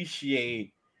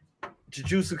appreciate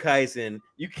Jujutsu Kaisen,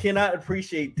 you cannot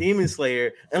appreciate Demon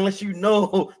Slayer unless you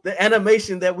know the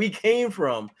animation that we came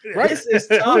from. Right. This is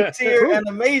top tier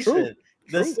animation. True.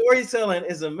 The storytelling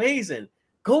is amazing.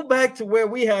 Go back to where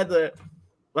we had the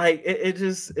it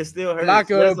still hurts.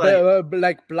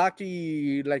 Like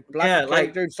blocky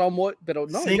character somewhat, but no,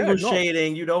 single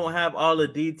shading. You don't have all the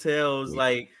details.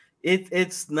 Like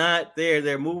it's not there.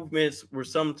 Their movements were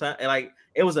sometimes like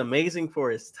it was amazing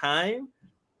for its time.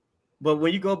 But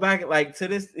when you go back like to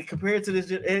this, compared to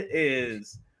this, it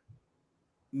is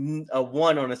a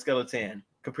 1 on a scale of 10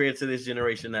 compared to this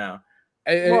generation now.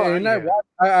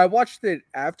 I watched it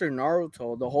after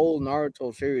Naruto, the whole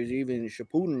Naruto series, even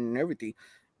Shippuden and everything.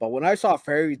 But when I saw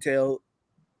Fairy Tale,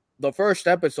 the first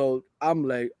episode, I'm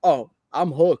like, oh,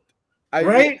 I'm hooked.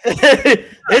 Right?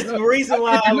 It's the reason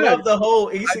why I love the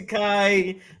whole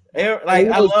isekai. I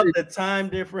love the time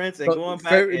difference and going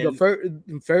back.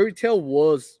 The Fairy Tale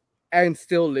was and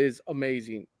still is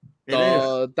amazing.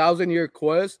 The 1,000-Year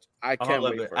Quest, I can't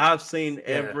wait for it. I've seen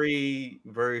every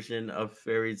version of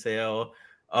Fairy Tale.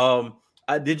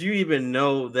 Did you even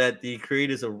know that the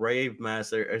creators of Rave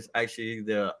Master is actually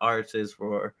the artists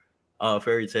for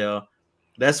Fairy Tale?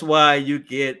 That's why you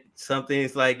get something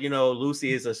like,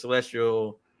 Lucy is a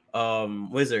celestial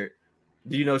wizard.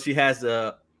 Do you know she has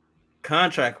a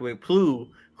contract with Plu,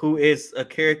 who is a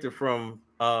character from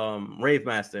Rave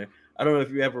Master? I don't know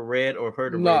if you ever read or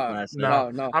heard of Rave Master.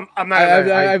 No. I'm not.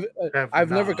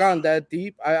 I've never gone that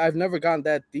deep. I've never gone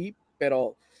that deep at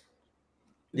all.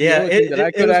 The only thing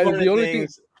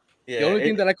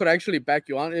that I could actually back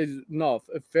you on is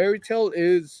Fairy Tale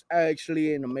is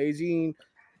actually an amazing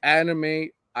anime.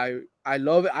 I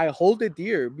love it. I hold it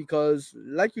dear because,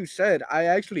 like you said, I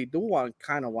actually do want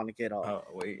to get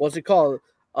what's it called,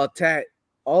 a tat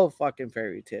of fucking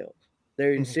Fairy Tale,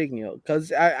 their insignia,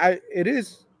 because it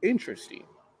is interesting.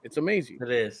 It's amazing. It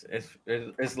is.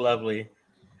 It's lovely.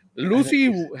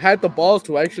 Lucy had the balls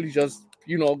to actually just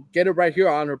get it right here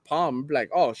on her palm, like,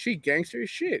 oh, she gangster as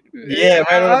shit. Yeah,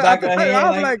 right on the back of her hand.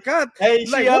 I'm like, God, hey,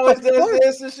 she always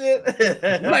does this and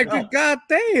shit. Like, God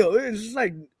damn, it's just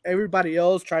like everybody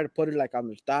else try to put it like on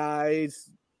the thighs,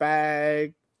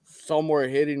 bag, somewhere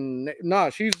hidden. No,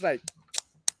 she's like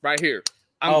right here.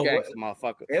 I'm gangster,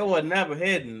 motherfucker. It was never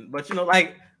hidden, but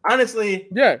like honestly,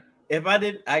 yeah. If I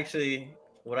did actually,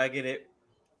 would I get it?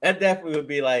 That definitely would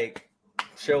be like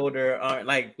shoulder,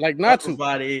 like Natsu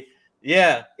body.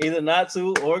 Yeah, either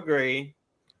Natsu or Gray.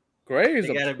 Gray is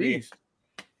a beast.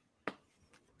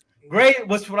 Gray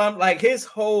was from like his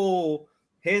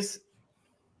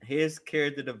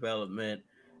character development,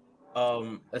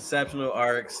 exceptional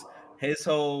arcs. His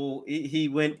whole he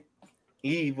went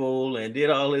evil and did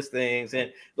all his things,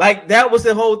 and like that was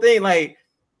the whole thing. Like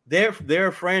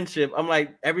their friendship. I'm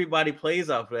like everybody plays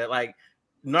off of that. Like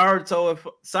Naruto and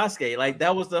Sasuke. Like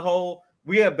that was the whole.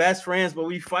 We are best friends, but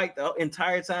we fight the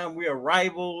entire time. We are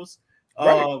rivals.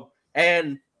 Right.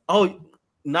 And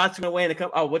not to away and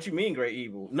come. Oh, what you mean, great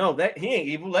evil? No, that he ain't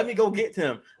evil. Let me go get to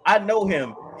him. I know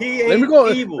him. He ain't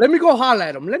evil. Let me go holler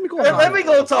at him. Let me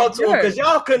go talk to him because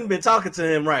y'all couldn't be talking to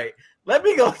him right. Let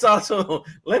me go talk to him.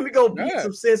 Let me go beat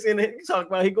some sense in it. You talk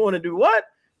about he going to do what?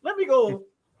 Let me go.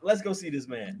 Let's go see this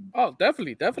man. Oh,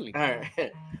 definitely. All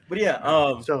right, but yeah.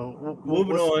 So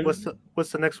moving on.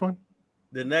 What's the next one?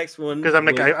 The next one, because I'm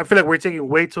like, I feel like we're taking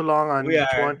way too long on each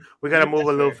one. We gotta move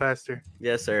a little faster.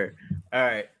 Yes, sir. All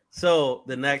right. So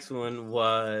the next one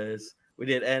was we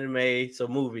did anime, so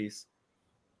movies.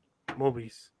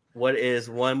 What is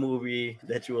one movie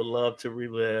that you would love to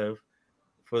relive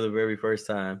for the very first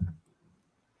time?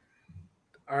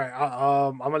 All right,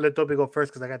 I'm gonna let Toby go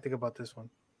first because I gotta think about this one.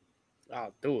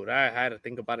 Oh, dude, I had to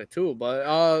think about it too.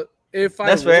 But if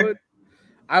I would,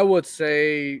 I would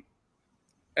say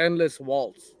Endless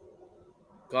Waltz.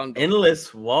 Gundam.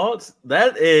 Endless Waltz.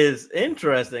 That is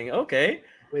interesting. Okay.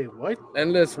 Wait, what?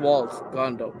 Endless Waltz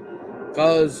Gundam.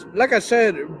 Because, like I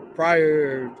said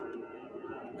prior,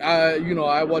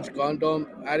 I watched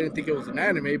Gundam. I didn't think it was an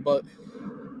anime, but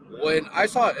when I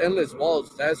saw Endless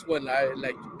Waltz, that's when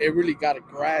it really got a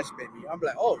grasp at me. I'm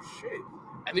like, oh shit!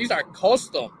 And these are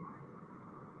custom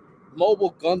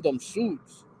mobile Gundam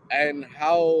suits, and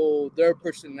how their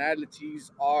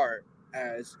personalities are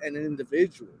as an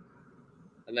individual.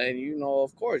 And then,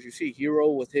 of course, you see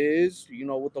Hero with his,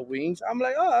 with the wings. I'm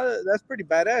like, oh, that's pretty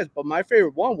badass. But my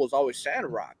favorite one was always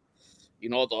Sandrock.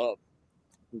 The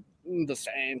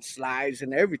sand slides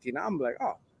and everything. I'm like,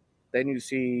 oh. Then you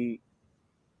see,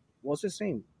 what's his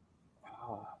name?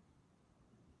 Oh,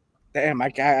 damn, I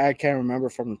can't remember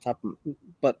from the top.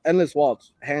 But Endless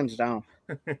Waltz, hands down.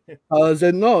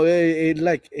 No,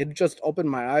 it just opened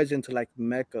my eyes into like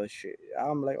mecha shit.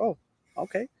 I'm like, oh,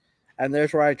 okay. And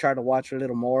there's where I try to watch a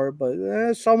little more,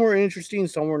 but some were interesting,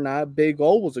 some were not. Big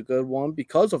O was a good one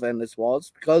because of Endless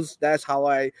Waltz, because that's how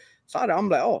I saw it. I'm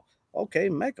like, oh, okay,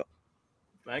 mecha.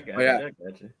 I got Yeah. you. I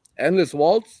got you. Endless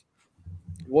Waltz,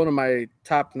 one of my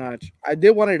top notch. I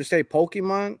did want to say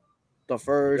Pokemon, the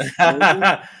first movie,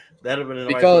 That'd have been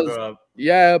because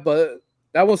yeah, but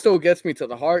that one still gets me to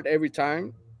the heart every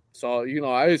time. So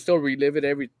I still relive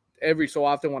it every so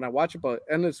often when I watch it. But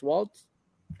Endless Waltz,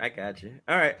 I got you.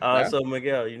 All right. Yeah. So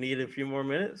Miguel, you need a few more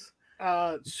minutes?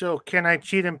 So can I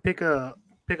cheat and pick a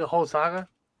whole saga?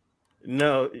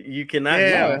 No, you cannot.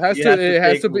 Yeah. no, it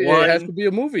has to be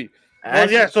a movie.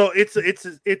 Well, yeah. So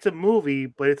it's a movie,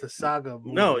 but it's a saga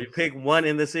movie. No, you pick one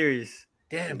in the series.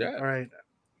 Damn. Yeah. All right.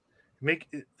 Make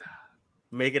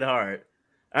it hard.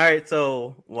 All right.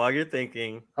 So while you're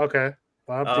thinking, okay.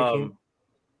 Well, I'm thinking.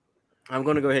 I'm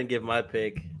going to go ahead and give my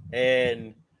pick,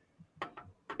 and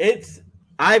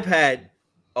I've had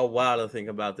a while to think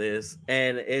about this,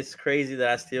 and it's crazy that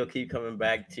I still keep coming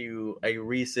back to a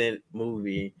recent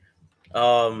movie.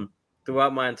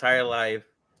 Throughout my entire life,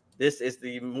 this is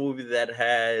the movie that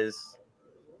has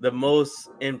the most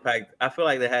impact. I feel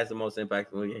like that has the most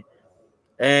impact movie,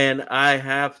 and I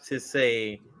have to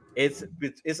say it's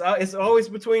always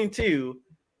between two,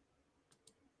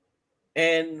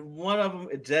 and one of them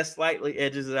just slightly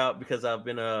edges it out because I've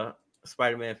been a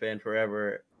Spider-Man fan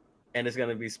forever, and it's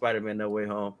gonna be Spider-Man: No Way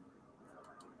Home.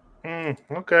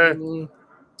 Okay.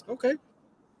 Okay.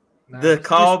 The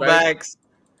callbacks,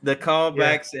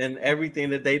 and everything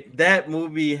that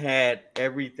movie had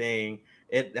everything.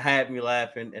 It had me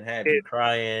laughing. It had me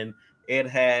crying. It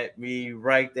had me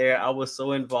right there. I was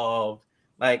so involved.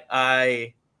 Like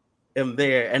I am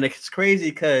there, and it's crazy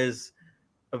because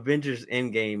Avengers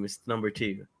Endgame is number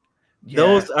 2. Yeah.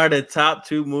 Those are the top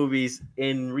 2 movies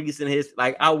in recent history.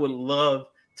 Like I would love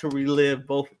to relive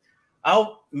both.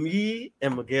 Me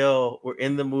and Miguel were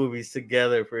in the movies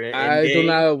together for Endgame.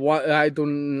 I do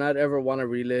not ever want to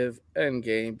relive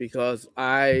Endgame because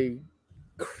I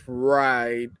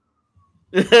cried.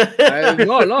 It's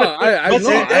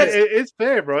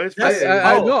fair, bro. It's fair.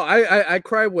 I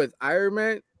cried with Iron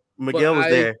Man. Miguel was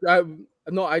there. I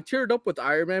teared up with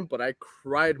Iron Man, but I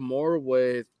cried more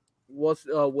with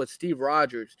Steve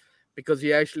Rogers because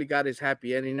he actually got his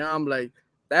happy ending. Now I'm like,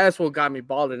 that's what got me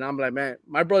balling. I'm like, man,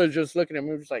 my brother's just looking at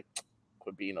me, just like,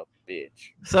 quit being a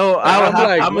bitch. So I'm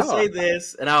gonna say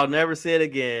this, and I'll never say it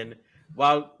again.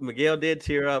 While Miguel did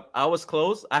tear up, I was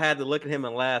close. I had to look at him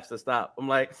and laugh to stop. I'm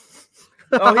like,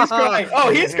 oh, he's crying.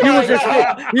 Oh, he's crying.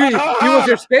 He was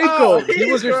your scapegoat. He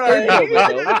was your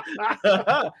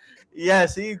scapegoat.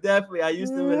 Yes, he definitely. I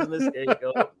used him as a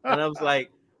scapegoat, and I was like,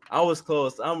 I was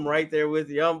close. I'm right there with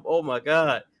you. Oh my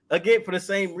god! Again, for the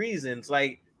same reasons,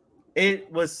 like.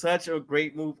 It was such a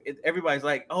great move. Everybody's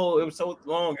like, "Oh, it was so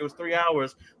long. It was 3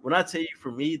 hours." When I tell you,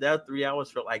 for me, that 3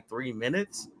 hours felt like 3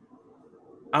 minutes.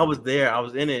 I was there. I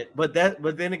was in it. But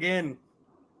then again,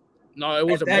 no, it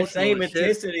was that same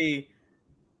intensity.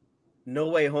 No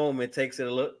Way Home. It takes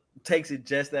it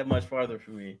just that much farther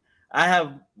for me. I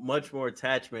have much more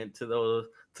attachment to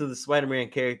the Spider-Man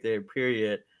character.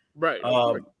 Period. Right.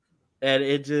 And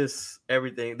it just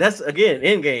everything. That's again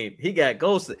Endgame. He got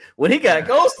ghosted. When he got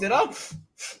ghosted,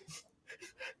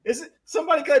 is it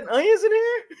somebody cutting onions in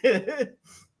here?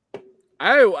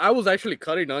 I was actually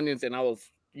cutting onions, and I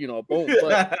was boom.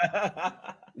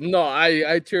 But no,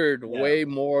 I teared way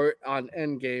more on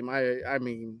Endgame. I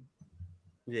mean,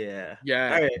 yeah.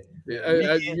 All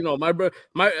right. My brother,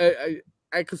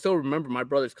 I can still remember my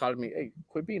brothers calling me, "Hey,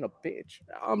 quit being a bitch."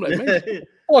 I'm like, man,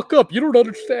 fuck up. You don't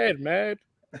understand, man.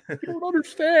 You don't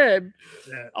understand.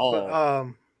 Yeah. Oh.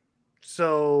 But,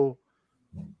 so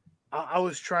I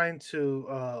was trying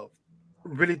to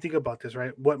really think about this,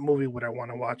 right? What movie would I want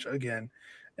to watch again?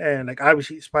 and like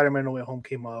obviously Spider-Man: No Way Home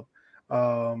came up,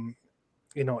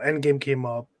 Endgame came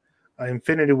up,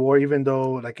 Infinity War, even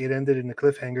though like it ended in a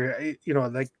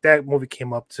cliffhanger, like that movie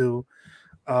came up too.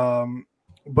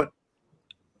 But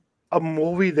a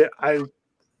movie that I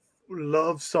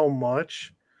love so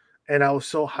much and I was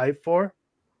so hyped for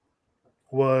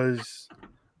was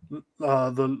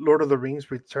the Lord of the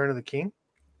Rings: Return of the King.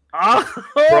 Oh,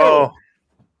 Bro,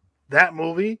 that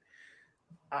movie.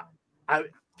 I, I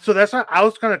so that's not. I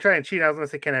was gonna try and cheat. I was gonna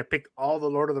say, can I pick all the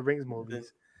Lord of the Rings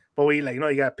movies? But we like, no,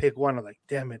 you gotta pick one. I'm like,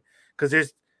 damn it, because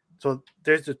there's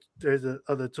the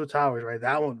other two towers, right?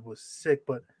 That one was sick,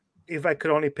 but if I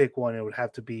could only pick one, it would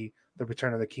have to be the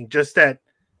Return of the King. Just that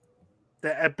the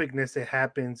epicness that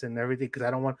happens and everything. Because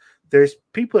I don't want. There's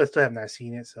people that still have not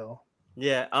seen it, so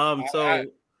yeah. I-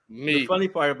 The me, funny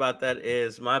part about that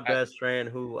is my I- best friend,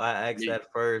 who I asked me.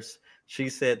 at first, she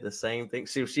said the same thing.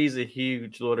 She's a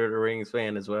huge Lord of the Rings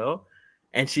fan as well,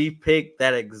 and she picked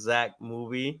that exact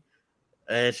movie.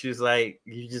 And she's like,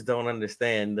 "You just don't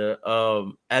understand the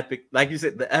epic, like you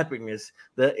said, the epicness,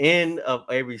 the end of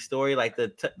every story, like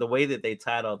the way that they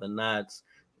tied all the knots,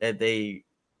 that the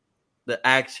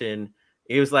action.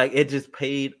 It was like it just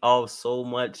paid off so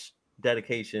much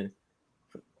dedication.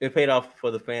 It paid off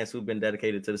for the fans who've been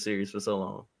dedicated to the series for so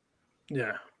long.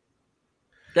 yeah.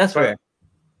 That's But fair.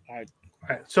 I, all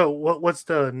right, so what's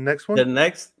the next one? The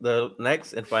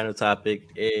next and final topic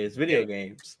is video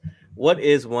games. What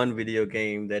is one video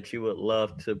game that you would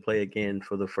love to play again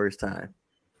for the first time?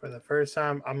 For the first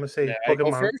time, I'm gonna yeah, say I go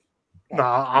Pokemon. first.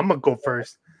 Nah, I'm gonna go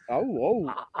first.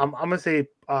 Oh, I'm gonna say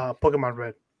Pokemon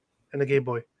Red and the Game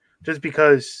Boy, just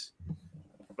because,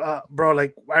 bro.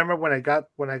 Like I remember when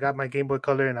I got my Game Boy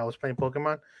Color and I was playing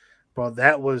Pokemon, bro.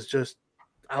 That was just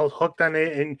I was hooked on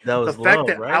it, and That the was fact love,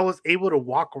 that I right? was able to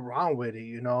walk around with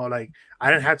it, like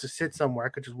I didn't have to sit somewhere. I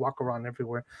could just walk around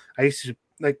everywhere. I used to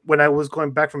like when I was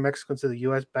going back from Mexico to the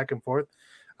U.S. back and forth.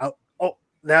 Oh,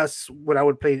 that's what I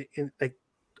would play in like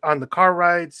on the car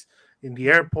rides, in the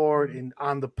airport, and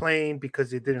on the plane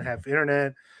because it didn't have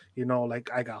internet. Like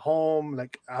I got home,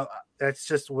 like that's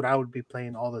just what I would be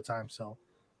playing all the time. So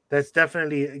that's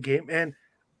definitely a game, and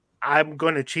I'm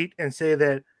going to cheat and say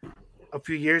that a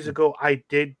few years ago I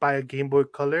did buy a Game Boy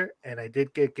Color and I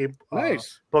did get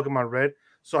nice. Pokemon Red.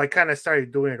 So I kind of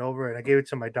started doing it over and I gave it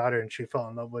to my daughter and she fell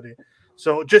in love with it.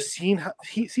 So just seeing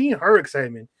her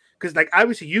excitement because like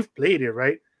obviously you've played it,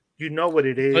 right? You know what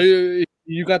it So is.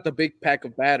 you got the big pack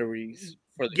of batteries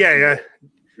for the Yeah, Game yeah, Boy.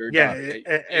 Your yeah.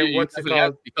 daughter. And You what's it definitely had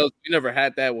called? because we never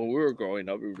had that when we were growing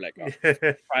up. We were like, oh,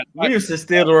 The We used to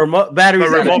steal the remote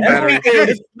batteries out of remote battery.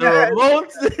 everything. The Yes.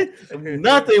 remotes,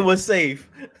 nothing was safe.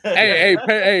 hey,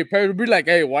 parents be like,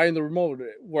 hey, why isn't the remote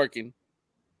working?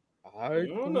 I don't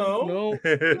don't know. know.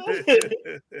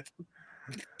 Give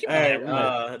All me right, that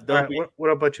remote. All right. Dopey. What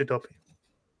about you, Dopey?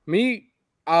 Me,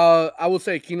 I would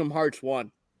say Kingdom Hearts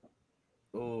 1.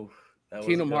 Ooh, that was a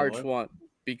Kingdom good Hearts one. 1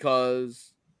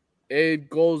 because it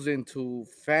goes into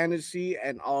fantasy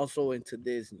and also into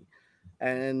Disney.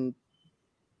 And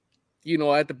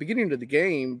at the beginning of the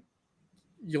game,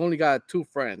 you only got two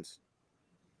friends,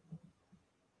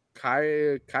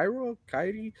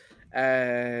 Kairi,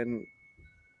 and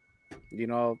you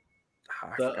know,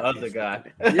 I The forgot other his guy.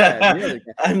 fucking name. Yeah, the other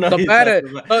guy, I know the you're badass,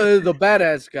 talking about. the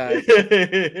badass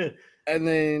guy, and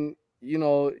then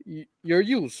you're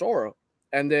you, Sora,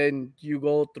 and then you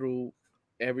go through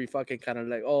every fucking kind of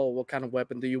like, oh, what kind of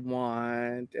weapon do you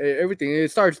want? Everything.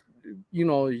 It starts,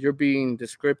 you're being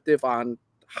descriptive on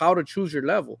how to choose your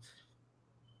level.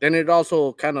 Then it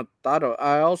also kind of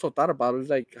I also thought about it,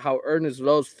 like how Ernest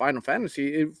loves Final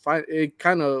Fantasy. It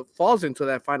kind of falls into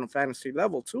that Final Fantasy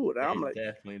level too. And I'm It like,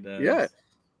 definitely yeah, does.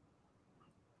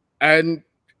 and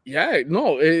yeah,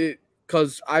 no,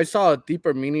 because I saw a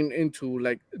deeper meaning into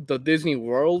like the Disney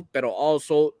world, but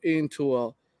also into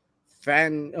a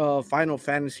Final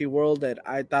Fantasy world that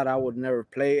I thought I would never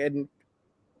play. And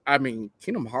I mean,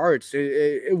 Kingdom Hearts,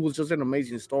 it was just an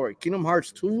amazing story. Kingdom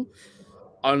Hearts 2,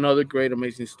 another great,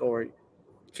 amazing story.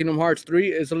 Kingdom Hearts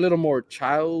 3 is a little more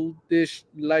childish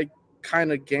like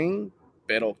kind of game.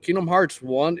 But Kingdom Hearts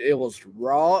 1, it was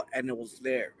raw and it was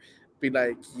there. Be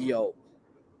like, yo,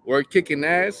 we're kicking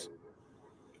ass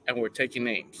and we're taking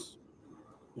names.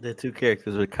 The two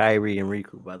characters were Kyrie and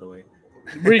Riku, by the way.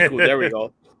 Riku, there we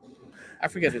go. I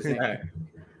forget his name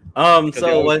All right. because he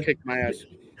So always what? kicked my ass.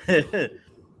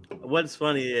 What's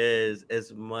funny is,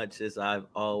 as much as I've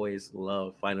always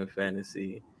loved Final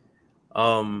Fantasy,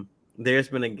 there's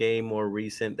been a game more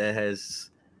recent that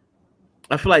has,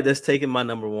 I feel like that's taken my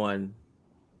number one,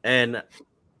 and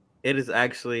it is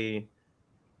actually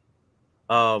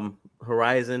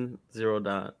Horizon Zero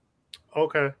Dawn.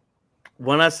 Okay.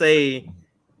 when I say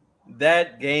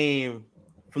that game,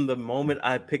 from the moment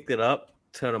I picked it up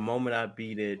to the moment I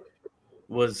beat it,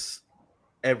 was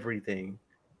everything.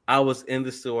 I was in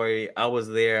the story. I was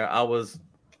there.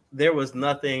 There was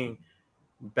nothing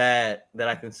bad that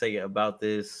I can say about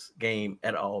this game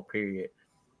at all. Period.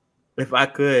 If I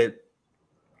could,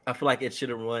 I feel like it should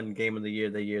have won Game of the Year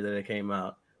the year that it came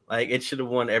out. Like it should have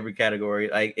won every category.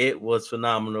 Like it was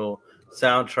phenomenal.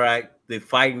 Soundtrack, the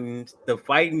fighting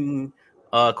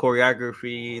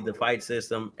choreography, the fight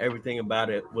system, everything about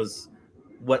it was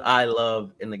what I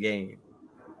love in the game.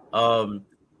 Um,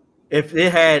 if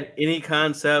it had any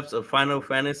concepts of Final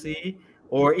Fantasy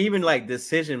or even like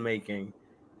decision making,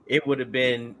 it would have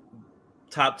been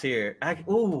top tier.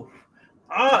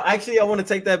 Actually, I want to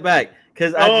take that back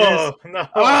because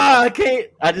I can't.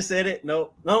 I just said it.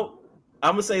 No.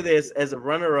 I'm gonna say this as a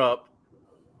runner-up.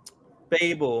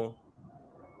 Fable.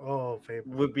 Fable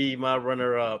would be my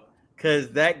runner-up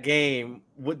because that game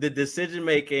with the decision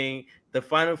making, the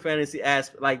Final Fantasy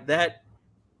aspect, like that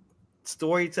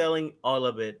storytelling, all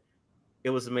of it,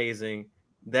 it was amazing.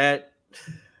 That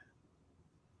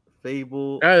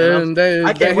Fable,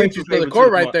 I can't wait to the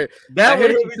core right there. That hit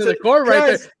me to the core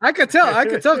right there. I could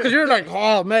tell because you're like,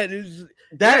 oh man,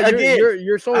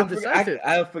 you're so indecisive.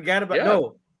 I forgot about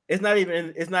no. It's not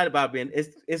even. It's not about being.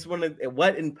 It's one of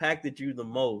what impacted you the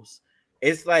most.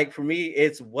 It's like for me,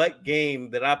 it's what game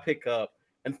that I pick up,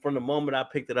 and from the moment I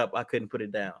picked it up, I couldn't put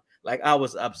it down. Like I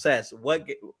was obsessed.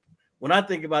 When I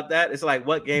think about that, it's like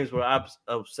what games were I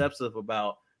obsessive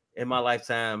about in my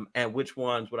lifetime, and which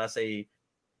ones would I say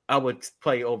I would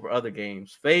play over other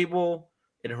games? Fable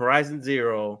and Horizon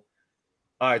Zero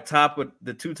are top of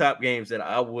the two top games that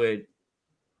I would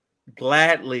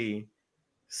gladly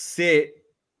sit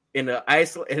in the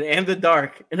in the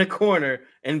dark in a corner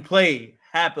and play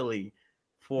happily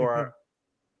for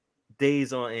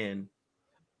days on end.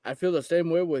 I feel the same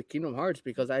way with Kingdom Hearts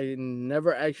because I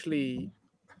never actually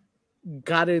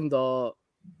got in the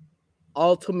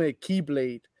ultimate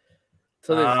Keyblade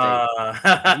to this day.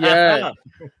 Yeah,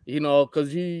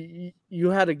 because you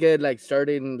had to get like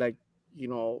certain like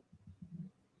you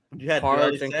had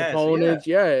parts and components.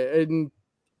 Yeah, and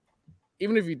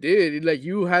even if you did, like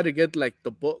you had to get like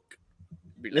the book.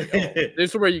 Be like, this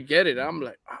is where you get it. I'm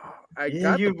like, I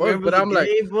got the book, but I'm like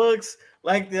books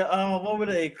like the what were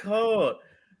they called?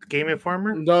 Game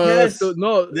Informer?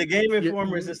 The Game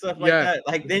Informers and stuff like that.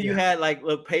 Like then you had like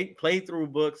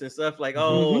playthrough books and stuff like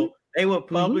they would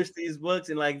publish these books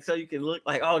and like so you can look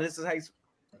like this is how you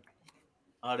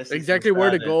this exactly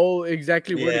where to go, where to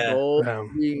go.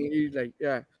 Like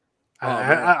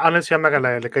I honestly I'm not gonna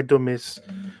lie, like I do miss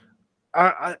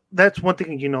that's one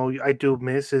thing I do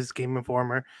miss is Game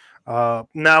Informer.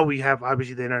 Now we have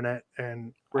obviously the internet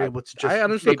and we're able to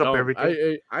just look up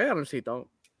everything. I honestly don't.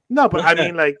 No, but I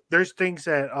mean, like, there's things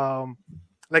that,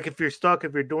 like, if you're stuck,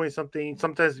 if you're doing something,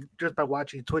 sometimes just by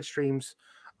watching Twitch streams,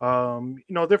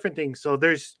 different things. So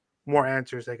there's more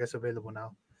answers, I guess, available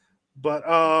now. But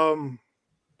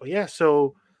yeah.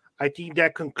 So I think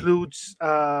that concludes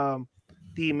the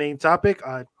main topic.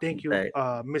 Thank you,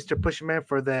 Mr. Pushman,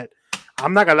 for that.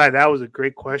 I'm not gonna lie, that was a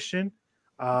great question.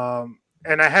 And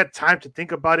I had time to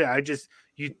think about it.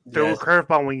 You threw a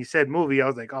curveball when you said movie. I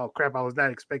was like, oh crap, I was not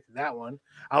expecting that one.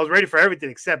 I was ready for everything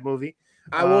except movie.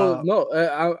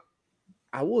 I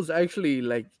was actually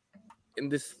like in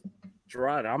this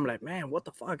drought. I'm like, man, what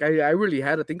the fuck? I really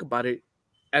had to think about it.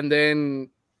 And then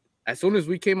as soon as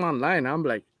we came online, I'm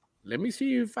like, let me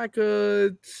see if I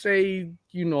could say,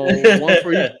 one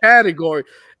for each category.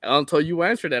 Until you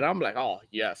answered that, I'm like, oh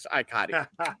yes, I got it.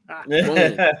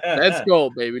 Let's go,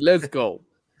 baby. Let's go.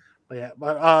 Yeah,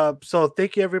 but so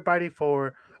thank you everybody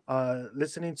for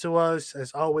listening to us.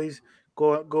 As always,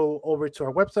 go over to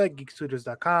our website,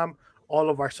 geekstudios.com. All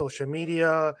of our social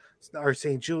media, our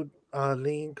St. Jude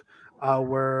link,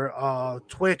 our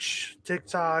Twitch,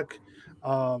 TikTok,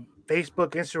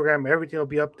 Facebook, Instagram, everything will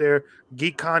be up there.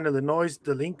 GeekCon Illinois,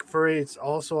 the link for it is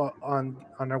also on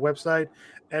our website.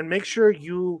 And make sure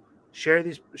you share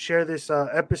this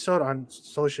episode on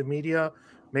social media.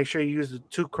 Make sure you use the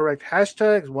 2 correct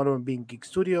hashtags, one of them being Geek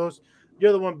Studios, the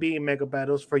other one being Mega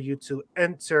Battles, for you to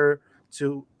enter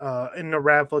to in the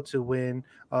raffle to win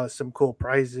some cool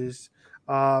prizes.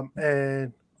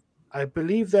 And I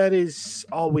believe that is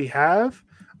all we have.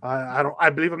 I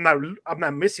believe I'm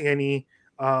not missing any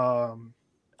announcements.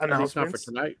 At least not for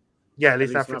tonight. Yeah, at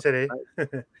least not for today.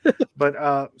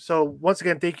 But so once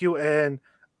again, thank you, and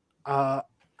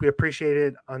we appreciate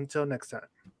it. Until next time.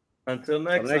 Until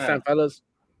next time, fellas.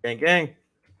 Gang, gang.